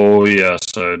 Oh yes,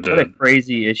 I did. What a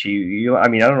crazy issue! I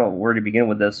mean, I don't know where to begin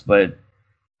with this, but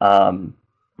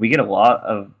we get a lot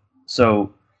of.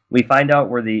 So we find out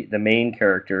where the main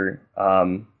character.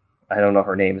 I don't know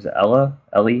her name. Is it Ella?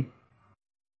 Ellie?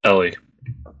 Ellie.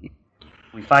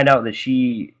 We find out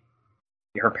that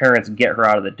her parents get her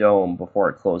out of the dome before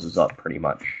it closes up, pretty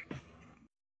much.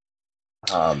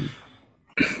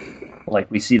 Like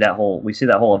we see that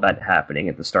whole event happening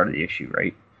at the start of the issue,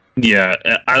 right? Yeah,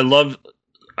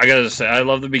 I gotta say, I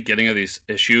love the beginning of this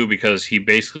issue because he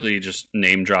basically just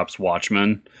name drops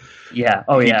Watchmen. Yeah.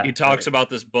 Oh, yeah. He talks about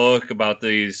this book about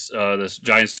these this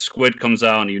giant squid comes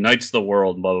out and unites the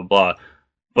world, and blah blah blah.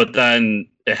 But then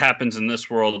it happens in this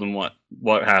world, and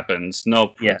what happens?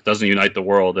 Nope. Yeah. It doesn't unite the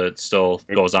world. It still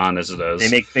goes on as it is. They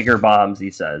make bigger bombs,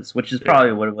 he says, which is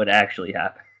probably what would actually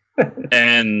happen.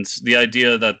 And the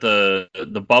idea that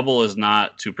the bubble is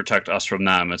not to protect us from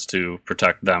them; it's to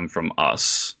protect them from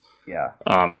us. Yeah.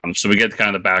 So we get kind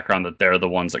of the background that they're the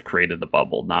ones that created the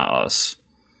bubble, not us.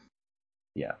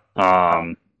 Yeah.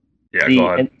 Yeah. Go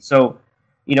ahead. And so,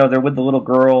 they're with the little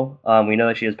girl. We know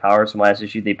that she has powers from last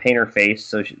issue. They paint her face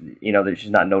so that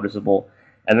she's not noticeable,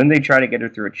 and then they try to get her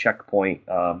through a checkpoint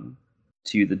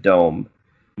to the dome.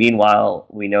 Meanwhile,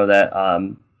 we know that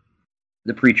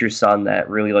the preacher's son that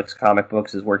really likes comic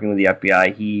books is working with the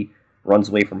FBI. He runs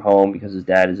away from home because his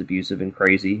dad is abusive and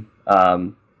crazy.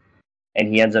 And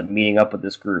he ends up meeting up with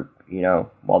this group,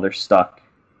 while they're stuck.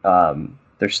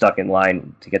 They're stuck in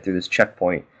line to get through this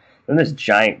checkpoint. Then this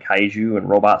giant kaiju and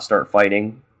robots start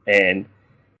fighting, and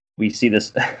we see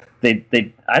this.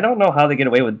 I don't know how they get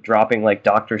away with dropping like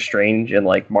Doctor Strange and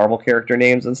like Marvel character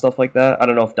names and stuff like that. I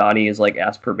don't know if Donnie is like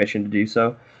asked permission to do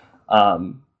so.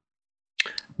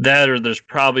 That or there's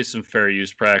probably some fair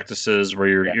use practices where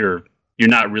you're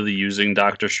not really using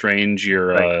Doctor Strange.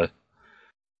 You're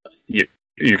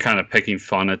kind of picking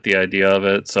fun at the idea of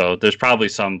it. So there's probably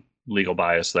some legal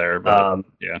bias there. But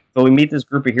But we meet this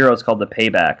group of heroes called the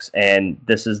Paybacks, and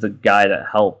this is the guy that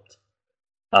helped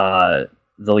the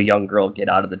young girl get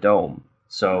out of the dome.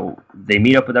 So they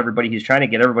meet up with everybody. He's trying to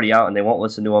get everybody out, and they won't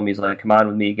listen to him. He's like, "Come on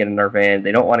with me, get in our van."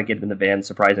 They don't want to get in the van,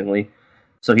 surprisingly.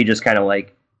 So he just kind of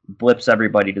like blips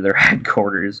everybody to their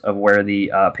headquarters of where the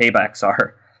Paybacks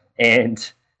are.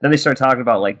 And then they start talking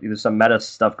about like there's some meta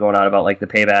stuff going on about like the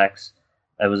Paybacks.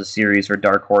 It was a series for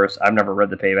Dark Horse. I've never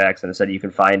read the Paybacks, and it said you can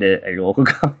find it at your local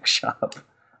comic shop.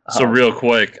 So real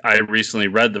quick, I recently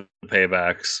read the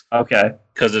Paybacks. Okay.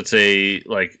 Because it's a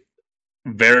like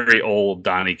very old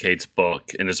Donny Cates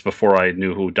book, and it's before I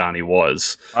knew who Donnie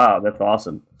was. Wow, that's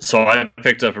awesome. So I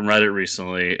picked up and read it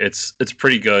recently. It's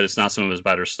pretty good. It's not some of his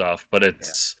better stuff, but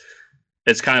it's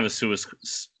kind of a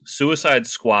Suicide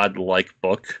Squad like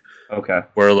book. Okay.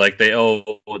 Where like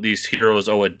these heroes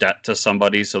owe a debt to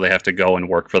somebody, so they have to go and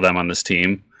work for them on this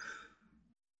team.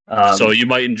 So you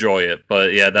might enjoy it,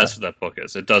 but yeah, that's what that book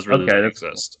is. It does really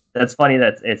exist. That's funny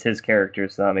that it's his character,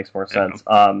 so that makes more sense.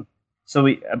 So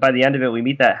by the end of it, we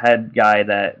meet that head guy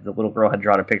that the little girl had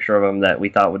drawn a picture of him that we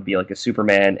thought would be like a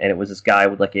Superman, and it was this guy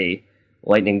with like a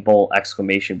lightning bolt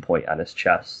exclamation point on his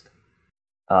chest.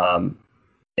 And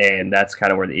that's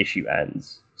kind of where the issue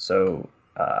ends. So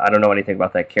I don't know anything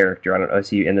about that character. I don't know. Is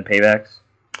he in the Paybacks?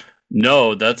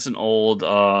 No, that's an old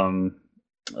all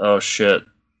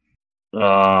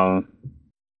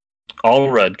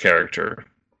red character.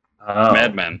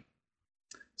 Madman.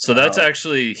 So that's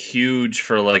actually huge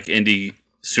for like indie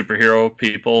superhero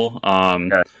people.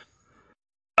 Okay.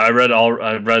 I read All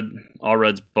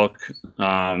Red's book,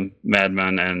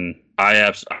 Madman, and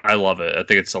I love it. I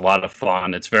think it's a lot of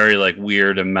fun. It's very like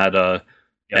weird and meta,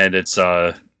 and it's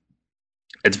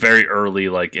very early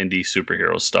like indie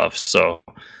superhero stuff. So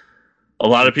a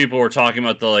lot of people were talking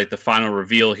about the final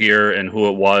reveal here and who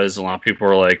it was. A lot of people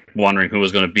were like wondering who it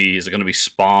was going to be. Is it going to be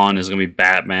Spawn? Is it going to be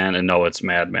Batman? And no, it's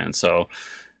Madman. So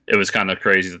it was kind of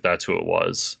crazy that that's who it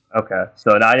was. Okay,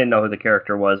 so I didn't know who the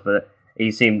character was, but he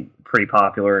seemed pretty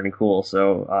popular and cool.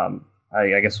 So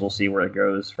I guess we'll see where it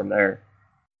goes from there.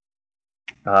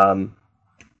 And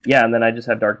then I just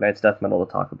have Dark Knight's Death Metal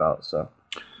to talk about. So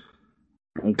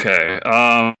okay,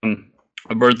 I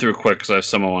burned through quick because I have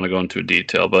some I want to go into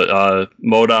detail. But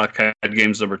MODOK Head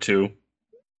Games #2.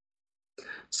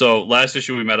 So last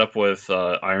issue we met up with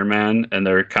Iron Man, and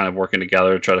they're kind of working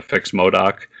together to try to fix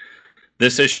MODOK.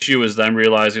 This issue is them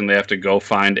realizing they have to go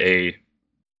find a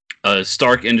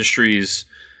Stark Industries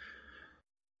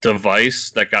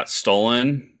device that got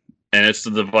stolen, and it's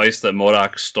the device that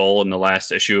MODOK stole in the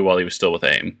last issue while he was still with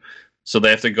AIM. So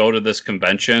they have to go to this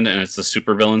convention, and it's the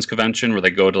Supervillains convention where they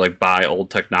go to like buy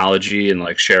old technology and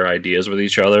like share ideas with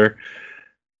each other.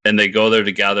 and they go there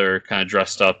together, kind of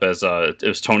dressed up as it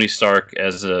was Tony Stark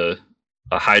as a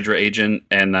Hydra agent,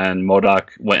 and then MODOK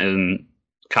went in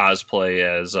cosplay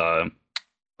as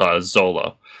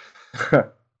Zola.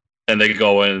 And they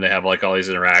go in and they have like all these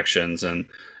interactions, and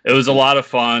it was a lot of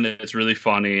fun. It's really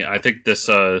funny. I think this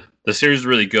the series is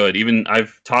really good. Even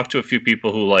I've talked to a few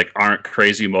people who like aren't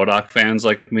crazy MODOK fans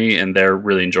like me, and they're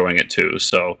really enjoying it too.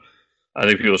 So I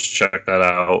think people should check that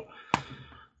out.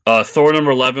 Thor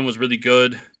number 11 was really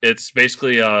good. It's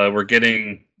basically we're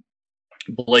getting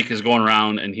Blake is going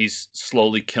around and he's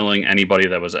slowly killing anybody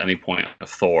that was at any point of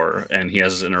Thor, and he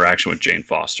has his interaction with Jane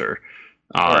Foster.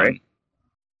 All right.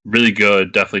 Really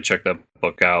good. Definitely check that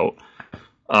book out.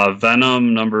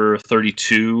 Venom number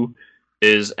 32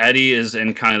 is Eddie is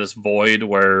in kind of this void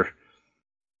where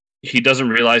he doesn't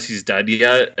realize he's dead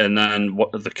yet, and then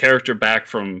the character back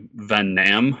from Van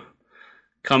Nam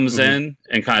comes in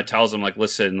and kind of tells him like,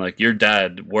 listen, like you're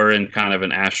dead. We're in kind of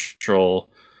an astral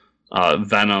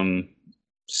Venom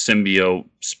symbiote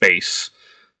space.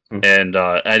 And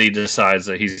Eddie decides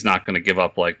that he's not going to give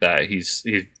up like that. He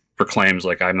proclaims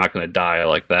like, I'm not going to die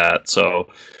like that. So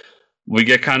we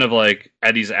get kind of like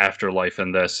Eddie's afterlife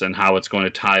in this and how it's going to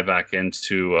tie back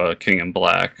into King in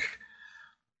Black.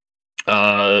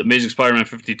 Amazing Spider-Man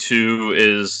 52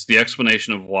 is the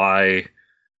explanation of why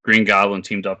Green Goblin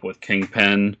teamed up with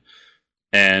Kingpin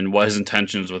and what his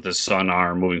intentions with his son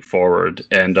are moving forward.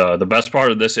 And the best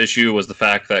part of this issue was the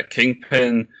fact that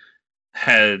Kingpin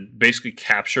had basically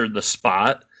captured the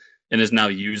Spot and is now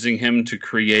using him to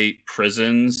create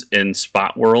prisons in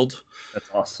Spot World.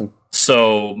 That's awesome.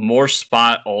 So more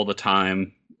Spot all the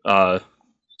time.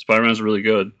 Spider-Man's really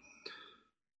good.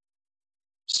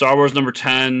 Star Wars number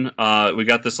 10, we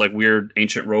got this like weird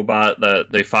ancient robot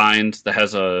that they find that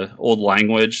has a old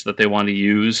language that they want to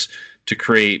use to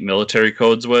create military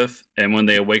codes with. And when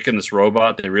they awaken this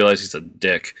robot, they realize he's a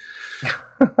dick.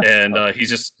 And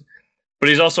but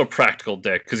he's also a practical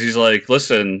dick because he's like,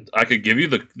 listen, I could give you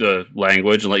the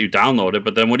language and let you download it,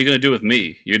 but then what are you going to do with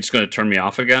me? You're just going to turn me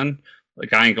off again?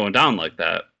 Like, I ain't going down like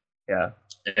that. Yeah.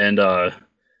 And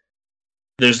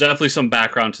there's definitely some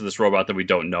background to this robot that we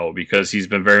don't know because he's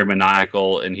been very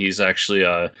maniacal, and he's actually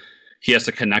he has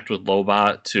to connect with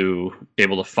Lobot to be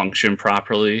able to function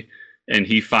properly. And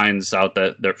he finds out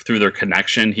that through their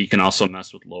connection, he can also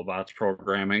mess with Lobot's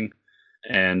programming.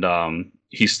 And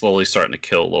he's slowly starting to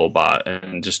kill Lobot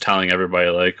and just telling everybody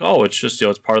like, oh, it's just,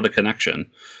 it's part of the connection.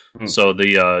 So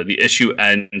the issue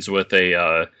ends with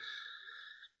a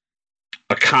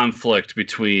conflict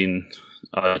between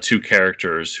two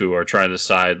characters who are trying to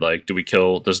decide like,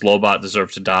 does Lobot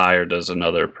deserve to die or does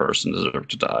another person deserve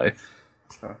to die?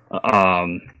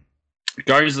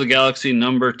 Guardians of the Galaxy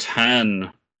number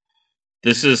 10.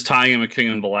 This is tying in with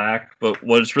King in Black, but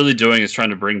what it's really doing is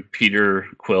trying to bring Peter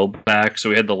Quill back.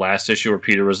 So we had the last issue where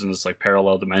Peter was in this like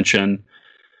parallel dimension,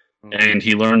 and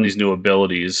he learned these new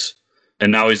abilities,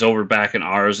 and now he's over back in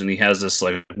ours, and he has this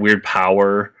like weird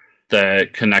power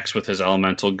that connects with his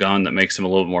elemental gun that makes him a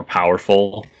little bit more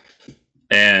powerful,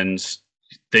 and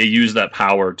they use that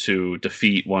power to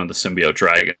defeat one of the symbiote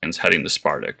dragons heading to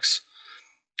Spartix.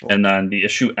 And then the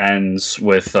issue ends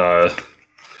with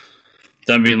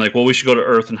them being like, well, we should go to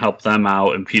Earth and help them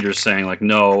out. And Peter's saying like,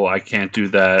 no, I can't do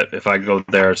that. If I go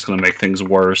there, it's going to make things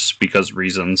worse because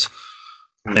reasons.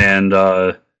 And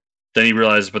then he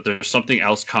realizes, but there's something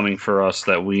else coming for us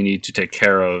that we need to take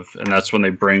care of. And that's when they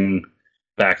bring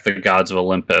back the gods of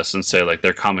Olympus and say like,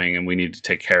 they're coming and we need to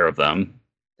take care of them.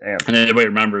 Damn. And everybody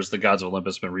remembers the gods of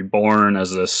Olympus have been reborn as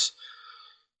this,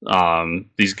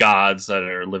 these gods that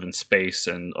live in space,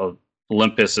 and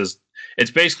Olympus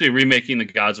it's basically remaking the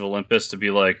gods of Olympus to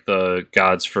be like the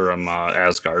gods from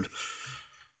Asgard,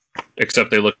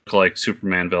 except they look like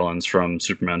Superman villains from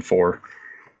Superman 4.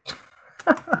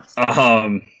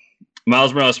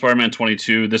 Miles Morales Spider-Man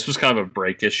 22. This was kind of a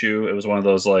break issue. It was one of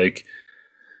those like,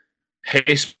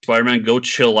 hey, Spider-Man, go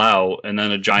chill out, and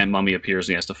then a giant mummy appears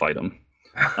and he has to fight him.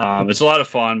 It's a lot of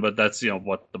fun, but that's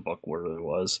what the book really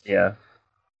was. Yeah.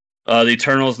 The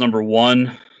Eternals number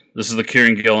 1. This is the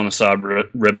Kieran Gill and Assad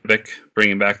Ribic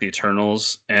bringing back the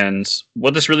Eternals. And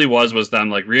what this really was them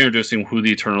like reintroducing who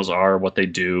the Eternals are, what they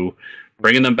do,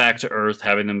 bringing them back to Earth,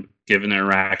 having them give an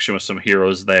interaction with some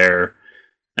heroes there.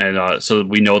 And so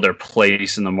we know their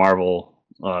place in the Marvel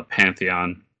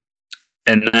pantheon.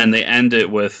 And then they end it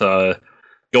with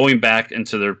going back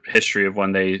into their history of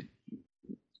when they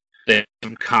had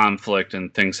some conflict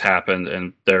and things happened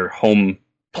and their home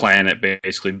planet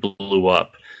basically blew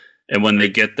up. And when they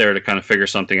get there to kind of figure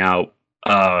something out,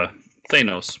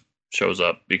 Thanos shows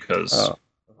up because,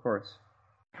 of course,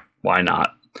 why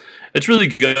not? It's really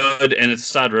good, and it's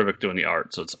Assad Ribic doing the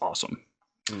art, so it's awesome.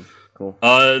 Cool.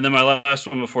 And then my last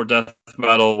one before Death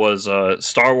Metal was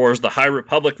Star Wars: The High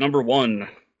Republic #1.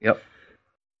 Yep.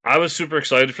 I was super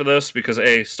excited for this because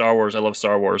A, Star Wars, I love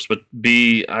Star Wars, but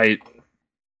B,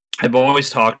 I've always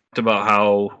talked about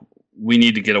how we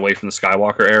need to get away from the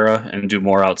Skywalker era and do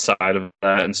more outside of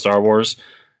that in Star Wars,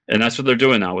 and that's what they're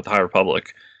doing now with the High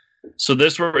Republic. So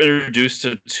this, we're introduced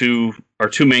to two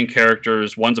main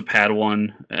characters. One's a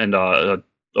Padawan and a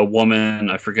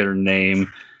woman, I forget her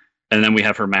name, and then we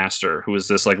have her master, who is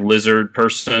this like lizard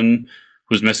person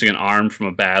who's missing an arm from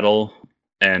a battle,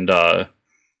 and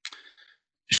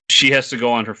she has to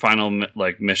go on her final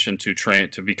mission to train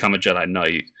to become a Jedi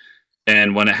Knight.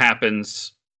 And when it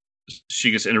happens,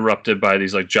 she gets interrupted by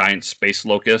these like giant space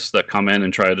locusts that come in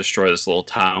and try to destroy this little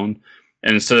town.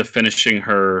 And instead of finishing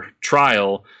her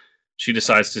trial, she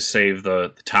decides to save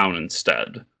the town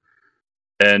instead.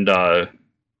 And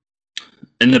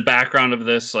in the background of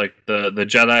this, like the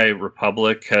Jedi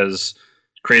Republic has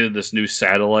created this new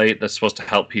satellite that's supposed to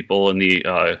help people in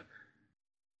the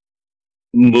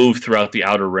move throughout the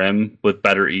Outer Rim with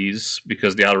better ease,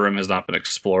 because the Outer Rim has not been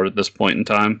explored at this point in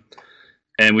time.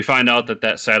 And we find out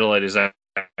that satellite is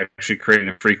actually creating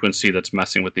a frequency that's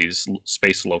messing with these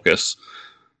space locusts.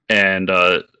 And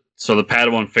so the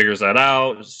Padawan figures that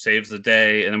out, saves the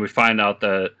day, and then we find out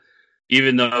that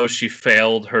even though she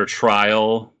failed her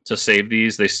trial to save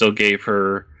these, they still gave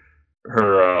her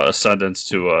ascendance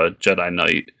to a Jedi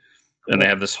Knight. And they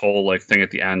have this whole like thing at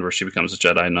the end where she becomes a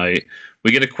Jedi Knight.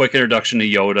 We get a quick introduction to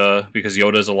Yoda, because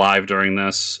Yoda's alive during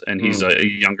this, and he's a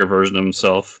younger version of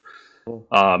himself.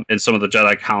 And some of the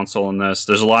Jedi Council in this.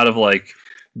 There's a lot of like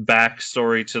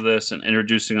backstory to this and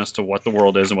introducing us to what the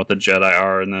world is and what the Jedi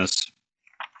are in this.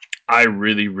 I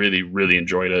really, really, really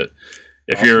enjoyed it.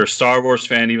 If you're a Star Wars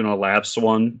fan, even a lapsed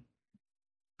one,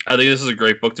 I think this is a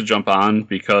great book to jump on,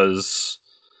 because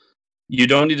you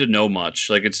don't need to know much.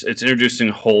 Like it's introducing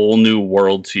a whole new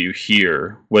world to you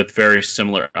here with very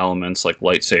similar elements like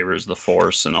lightsabers, the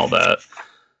Force, and all that.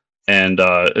 And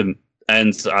it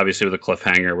ends obviously with a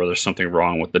cliffhanger where there's something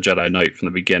wrong with the Jedi Knight from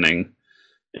the beginning,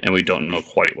 and we don't know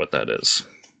quite what that is.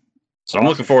 So I'm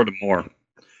looking forward to more.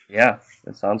 Yeah,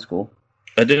 that sounds cool.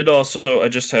 I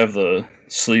just have the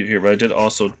sleeve here, but I did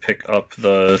also pick up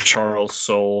the Charles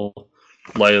Soule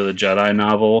Light of the Jedi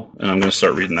novel, and I'm going to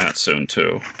start reading that soon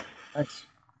too. Nice.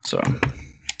 So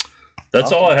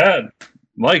that's all I had.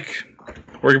 Mike,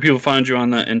 where can people find you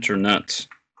on the internet?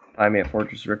 Find me at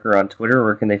Fortress Ricker on Twitter.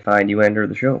 Where can they find you and or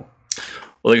the show?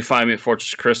 Well, they can find me at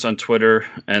Fortress Chris on Twitter,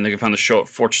 and they can find the show at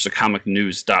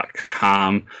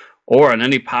fortressofcomicnews.com or on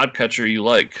any podcatcher you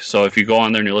like. So if you go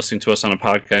on there and you're listening to us on a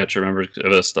podcatcher, remember to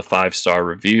give us the 5-star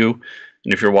review.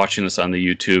 And if you're watching this on the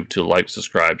YouTube, to like,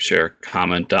 subscribe, share,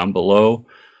 comment down below.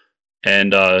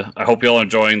 And I hope you're all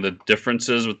enjoying the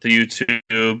differences with the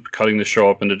YouTube, cutting the show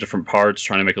up into different parts,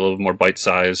 trying to make it a little more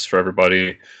bite-sized for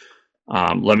everybody.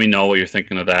 Let me know what you're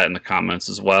thinking of that in the comments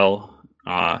as well.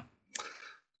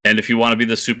 And if you want to be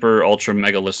the super ultra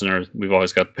mega listener, we've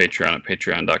always got Patreon at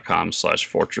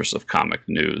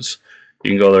patreon.com/fortressofcomicnews.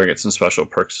 You can go there and get some special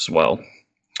perks as well.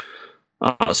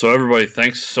 So everybody,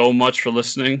 thanks so much for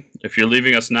listening. If you're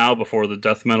leaving us now before the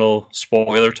Death Metal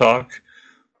spoiler talk,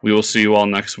 we will see you all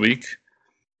next week.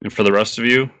 And for the rest of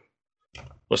you,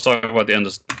 let's talk about the end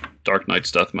of Dark Knight's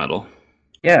Death Metal.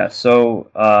 Yeah, so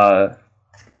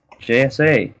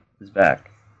JSA is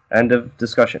back. End of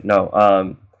discussion.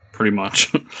 No, pretty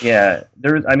much. Yeah,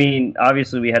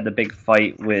 obviously we had the big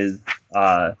fight with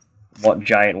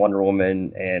Giant Wonder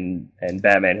Woman and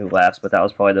Batman Who Laughs, but that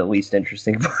was probably the least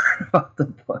interesting part about the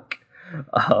book.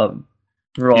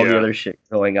 For all the other shit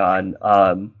going on,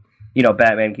 the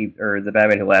Batman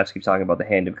Who Laughs keeps talking about the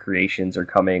Hand of Creations are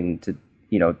coming to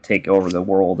take over the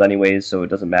world anyways, so it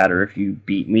doesn't matter if you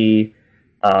beat me.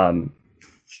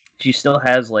 She still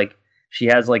has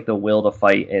the will to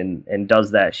fight and does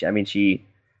that.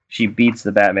 She beats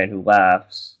the Batman Who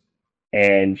Laughs,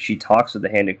 and she talks with the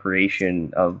Hand of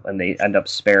Creation and they end up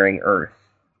sparing Earth.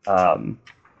 And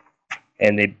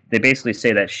they basically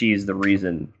say that she's the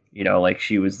reason,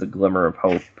 she was the glimmer of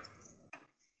hope,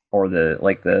 or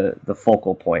the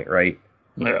focal point, right?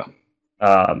 Yeah.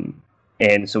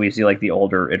 And so we see the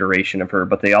older iteration of her,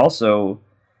 but they also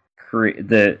create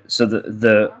the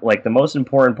most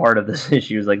important part of this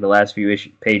issue is the last few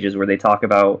pages where they talk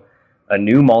about a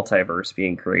new multiverse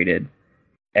being created,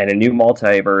 and a new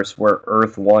multiverse where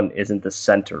Earth 1 isn't the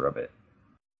center of it.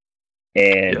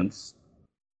 And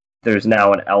there's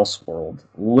now an Elseworld,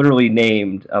 literally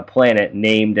named a planet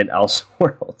named an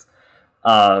Elseworld.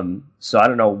 So I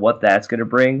don't know what that's going to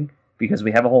bring, because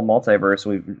we have a whole multiverse.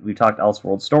 We've talked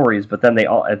Elseworld stories, but then they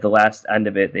all, at the last end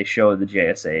of it, they show the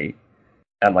JSA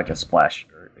and like a splash,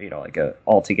 or like a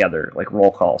all together like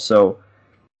roll call. So,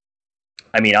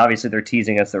 I mean, obviously they're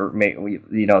teasing us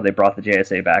that they brought the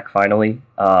JSA back finally,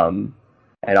 and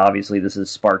obviously this has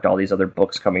sparked all these other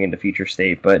books coming into Future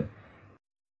State. But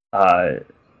I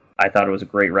thought it was a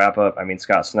great wrap up. I mean,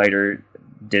 Scott Snyder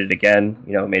did it again.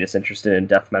 Made us interested in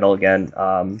death metal again.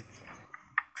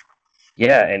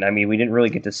 Yeah, and I mean, we didn't really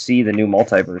get to see the new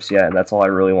multiverse yet, and that's all I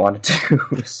really wanted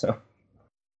to. So.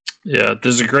 Yeah,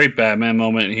 there's a great Batman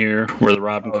moment here where the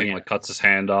Robin King like cuts his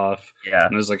hand off. Yeah,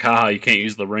 and it's like, haha, you can't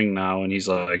use the ring now, and he's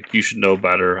like, you should know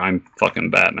better. I'm fucking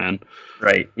Batman.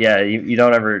 Right. Yeah, you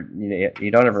don't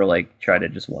ever like try to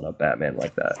just one up Batman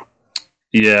like that.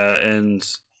 Yeah, and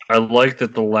I like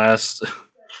that the last.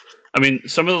 I mean,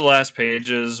 some of the last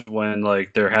pages when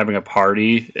like they're having a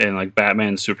party and like Batman,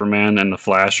 and Superman, and the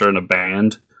Flash are in a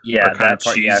band. Yeah, that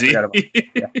part. Cheesy.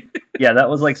 Yeah, that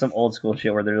was like some old school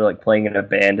shit where they're like playing in a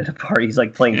band at a party. He's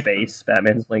like playing bass.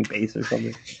 Batman's playing bass or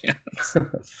something. Yeah, it's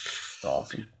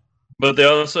awesome. But they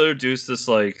also introduced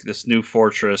this new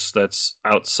fortress that's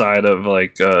outside of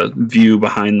like a view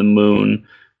behind the moon,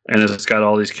 and it's got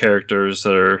all these characters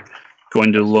that are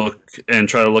going to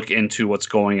try to look into what's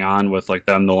going on with like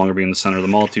them no longer being the center of the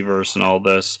multiverse and all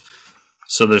this.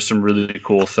 So there's some really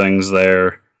cool things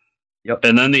there. Yep.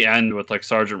 And then the end with like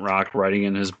Sergeant Rock writing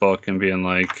in his book and being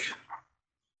like,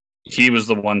 he was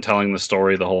the one telling the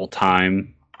story the whole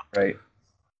time. Right.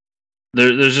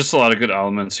 There's just a lot of good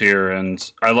elements here,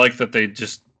 and I like that they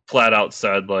just flat out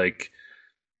said like,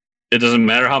 it doesn't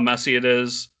matter how messy it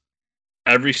is.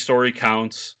 Every story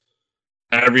counts.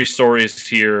 Every story is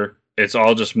here. It's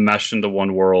all just meshed into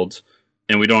one world,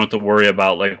 and we don't have to worry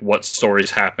about like what stories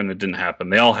happened and didn't happen.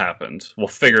 They all happened. We'll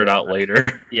figure it out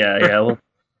later. Yeah. Well,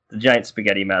 the giant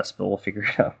spaghetti mess, but we'll figure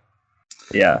it out.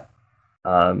 Yeah.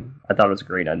 I thought it was a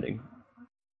great ending.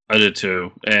 I did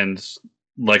too, and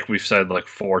like we've said like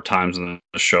 4 times in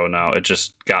the show now, it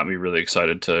just got me really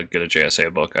excited to get a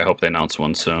JSA book. I hope they announce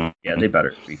one soon. Yeah, they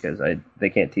better, because they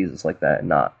can't tease us like that and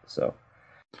not. So.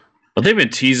 But they've been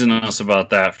teasing us about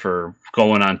that for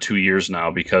going on 2 years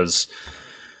now, because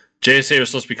JSA was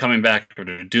supposed to be coming back for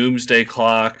the Doomsday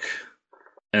Clock,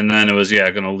 and then it was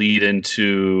going to lead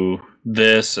into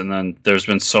this, and then there's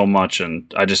been so much,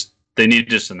 and they need to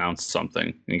just announce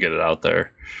something and get it out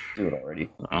there. Do it already.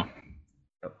 Oh.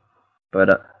 But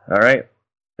all right,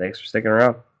 thanks for sticking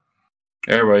around.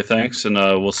 Everybody, thanks, and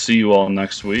we'll see you all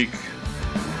next week.